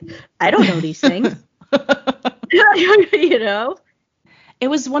 Hey, I don't know these things. It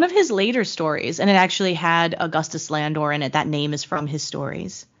was one of his later stories, and it actually had Augustus Landor in it. That name is from his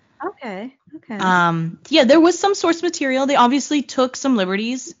stories. Okay. Yeah, there was some source material. They obviously took some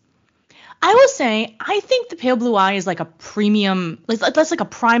liberties. I will say, I think The Pale Blue Eye is like a premium, that's like a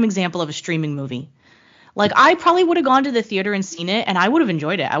prime example of a streaming movie. Like, I probably would have gone to the theater and seen it, and I would have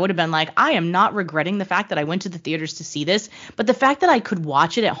enjoyed it. I would have been like, I am not regretting the fact that I went to the theaters to see this, but the fact that I could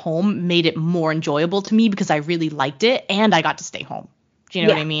watch it at home made it more enjoyable to me because I really liked it, and I got to stay home. Do you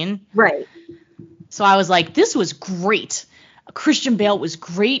know what I mean? Right. So I was like, this was great. Christian Bale was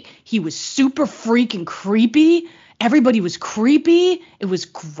great. He was super freaking creepy. Everybody was creepy. It was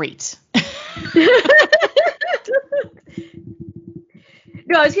great.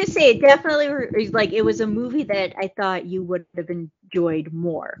 No, I was gonna say it definitely it was a movie that I thought you would have enjoyed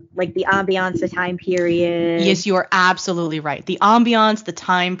more, like the ambiance, the time period. Yes, you are absolutely right. The ambiance, the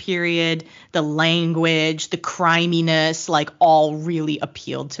time period, the language, the criminess, like all really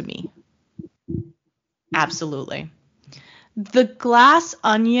appealed to me. Absolutely. The Glass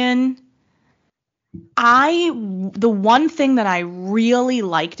Onion, the one thing that I really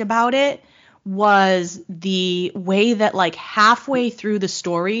liked about it was the way that like halfway through the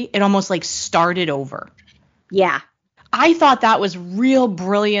story, it almost like started over. Yeah. I thought that was real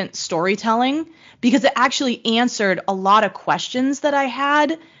brilliant storytelling because it actually answered a lot of questions that I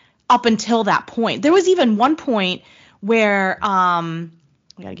had up until that point. There was even one point where, I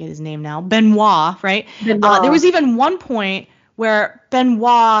gotta get his name now, Benoit, right? Benoit. There was even one point where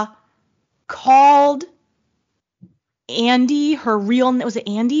Benoit called Andy her real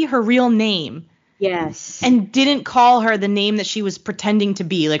name. Yes. And didn't call her the name that she was pretending to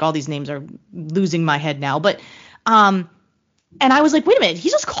be. Like, all these names are losing my head now, but and I was like, wait a minute, he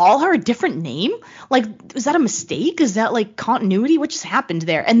just call her a different name? Like, is that a mistake? Is that like continuity? What just happened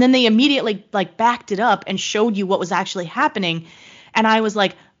there? And then they immediately like backed it up and showed you what was actually happening, and I was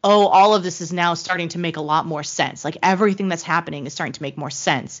like, oh, all of this is now starting to make a lot more sense. Like, everything that's happening is starting to make more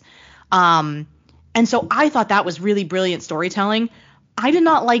sense. And so I thought that was really brilliant storytelling. I did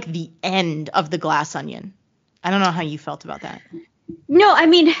not like the end of The Glass Onion. I don't know how you felt about that. No, I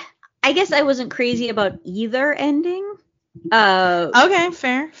mean, I guess I wasn't crazy about either ending. Okay,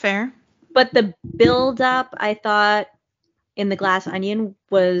 fair. But the build up, I thought, in The Glass Onion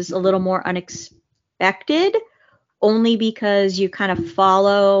was a little more unexpected, only because you kind of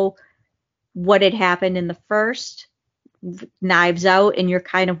follow what had happened in the first Knives Out, and you're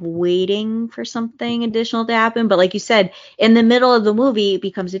kind of waiting for something additional to happen. But like you said, in the middle of the movie, it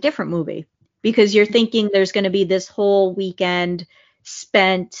becomes a different movie because you're thinking there's going to be this whole weekend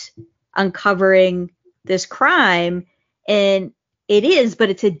spent uncovering this crime, and it is, but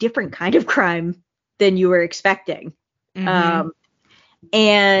it's a different kind of crime than you were expecting. And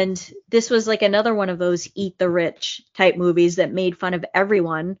this was like another one of those eat the rich type movies that made fun of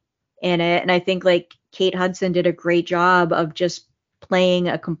everyone in it. And I think like Kate Hudson did a great job of just playing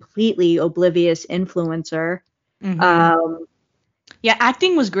a completely oblivious influencer. Yeah,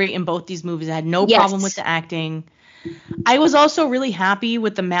 acting was great in both these movies. I had no Yes. problem with the acting. I was also really happy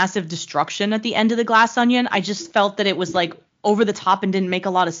with the massive destruction at the end of The Glass Onion. I just felt that it was like over the top and didn't make a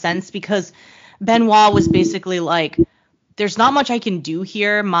lot of sense because Benoit was basically like, there's not much I can do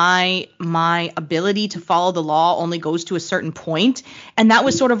here. My ability to follow the law only goes to a certain point. And that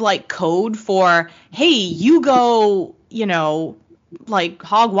was sort of like code for, hey, you go, you know, like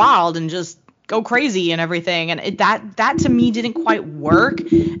hog wild and just go crazy and everything. And that to me didn't quite work.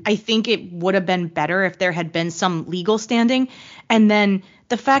 I think it would have been better if there had been some legal standing. And then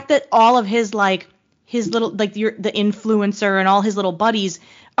the fact that all of his like his little like the influencer and all his little buddies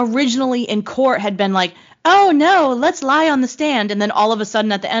originally in court had been like, oh no, let's lie on the stand. And then all of a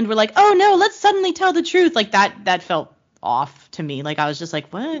sudden at the end we're like, oh no, let's suddenly tell the truth. Like that felt off to me. Like I was just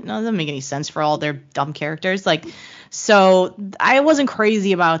like, what? No, that doesn't make any sense for all their dumb characters. Like, so I wasn't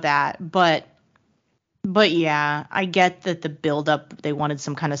crazy about that, but yeah, I get that the buildup, they wanted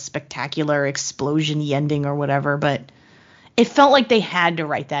some kind of spectacular explosion-y ending or whatever, but it felt like they had to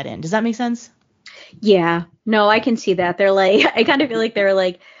write that in. Does that make sense? Yeah. No, I can see that. They're like, I kind of feel like they're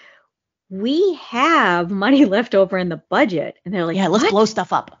like, we have money left over in the budget. And they're like, yeah, let's blow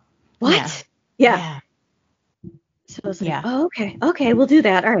stuff up. What? Yeah. So I was like, oh, okay. Okay, we'll do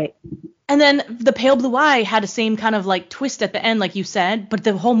that. All right. And then The Pale Blue Eye had the same kind of like twist at the end, like you said, but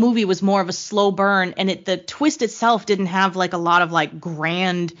the whole movie was more of a slow burn, and the twist itself didn't have like a lot of like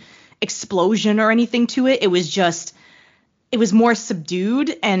grand explosion or anything to it. It was more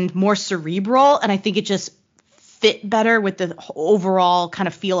subdued and more cerebral, and I think it just fit better with the overall kind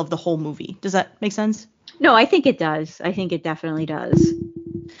of feel of the whole movie. Does that make sense? No, I think it does. I think it definitely does.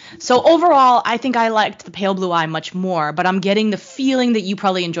 So overall, I think I liked The Pale Blue Eye much more, but I'm getting the feeling that you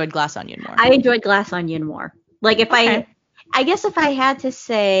probably enjoyed Glass Onion more. I enjoyed Glass Onion more. Like if I guess if I had to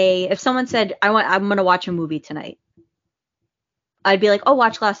say, if someone said I'm going to watch a movie tonight, I'd be like, oh,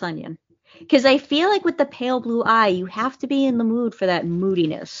 watch Glass Onion. Because I feel like with The Pale Blue Eye, you have to be in the mood for that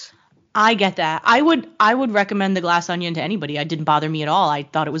moodiness. I get that. I would recommend The Glass Onion to anybody. It didn't bother me at all. I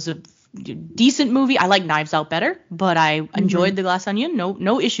thought it was a decent movie. I like Knives Out better, but I enjoyed The Glass Onion.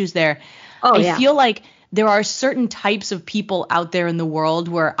 No issues there. I feel like there are certain types of people out there in the world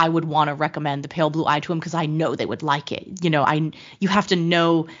where I would want to recommend The Pale Blue Eye to them because I know they would like it. You know, you have to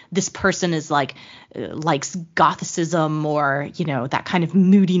know this person is like likes gothicism or, you know, that kind of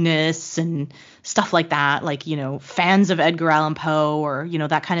moodiness and stuff like that. Like, you know, fans of Edgar Allan Poe or, you know,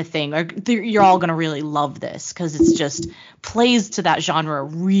 that kind of thing. Or you're all going to really love this because it's just plays to that genre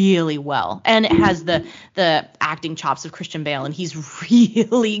really well. And it has the acting chops of Christian Bale, and he's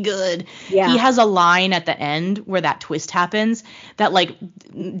really good. Yeah. He has a line at the end where that twist happens that like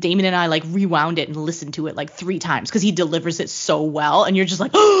Damon and I like rewound it and listened to it like 3 times because he delivers it so well, and you're just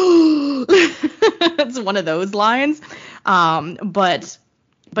like, oh, it's one of those lines.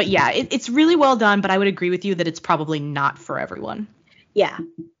 But yeah, it's really well done, but I would agree with you that it's probably not for everyone. Yeah.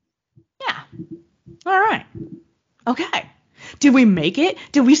 Yeah. All right. Okay. Did we make it?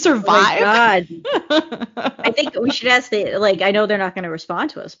 Did we survive? Oh my God. I think we should ask I know they're not going to respond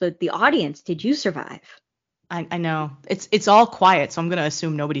to us, but the audience, did you survive? I know. It's all quiet, so I'm going to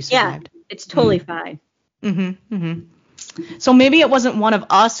assume nobody survived. Yeah, it's totally fine. So maybe it wasn't one of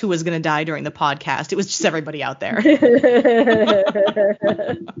us who was going to die during the podcast. It was just everybody out there.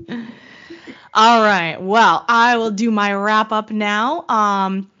 All right. Well, I will do my wrap up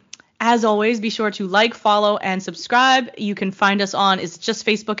now. As always, be sure to like, follow, and subscribe. You can find us on, it's just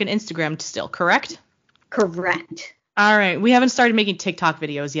Facebook and Instagram still, correct? Correct. All right. We haven't started making TikTok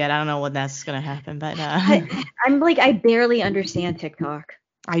videos yet. I don't know when that's going to happen, but I'm like, I barely understand TikTok.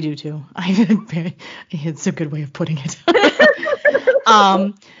 I do too. It's a good way of putting it.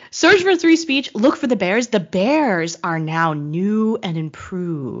 Search for Three Speech. Look for the bears. The bears are now new and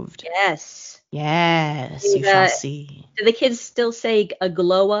improved. Yes. Yes. You shall see. Do the kids still say a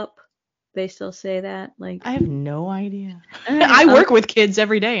glow up? They still say that? Like, I have no idea. I work with kids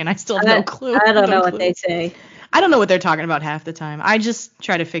every day and I still have no clue. I don't know what they say. I don't know what they're talking about half the time. I just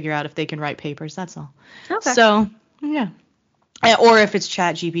try to figure out if they can write papers. That's all. Okay. So, yeah. Or if it's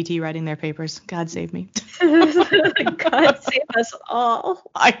ChatGPT writing their papers. God save me. God save us all.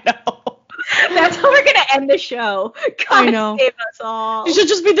 I know. That's how we're going to end the show. God save us all. It should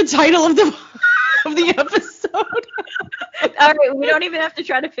just be the title of the episode. All right. We don't even have to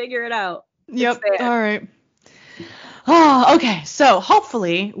try to figure it out. Yep. All right. Oh, okay. So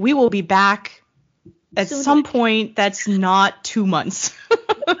hopefully we will be back At some point, that's not 2 months.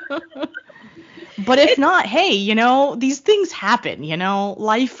 But if not, hey, these things happen,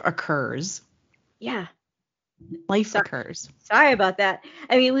 life occurs. Yeah. Life occurs. Sorry about that.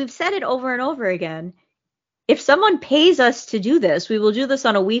 I mean, we've said it over and over again. If someone pays us to do this, we will do this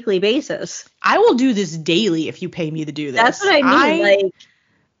on a weekly basis. I will do this daily if you pay me to do this. That's what I mean.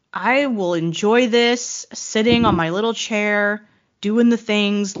 I will enjoy this, sitting on my little chair, doing the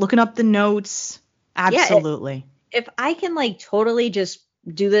things, looking up the notes. Absolutely. Yeah, if I can totally just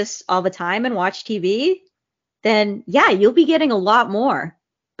do this all the time and watch TV, then yeah, you'll be getting a lot more.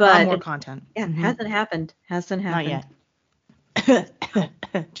 But a lot more content. Yeah, hasn't happened. Not yet.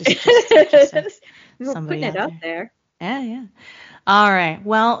 just we're putting it out there. Yeah. All right.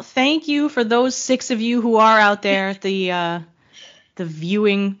 Well, thank you for those 6 of you who are out there. The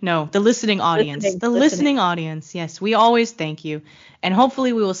listening audience. Listening audience. Yes, we always thank you. And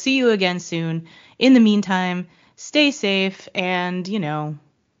hopefully we will see you again soon. In the meantime, stay safe and,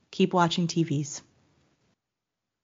 keep watching TVs.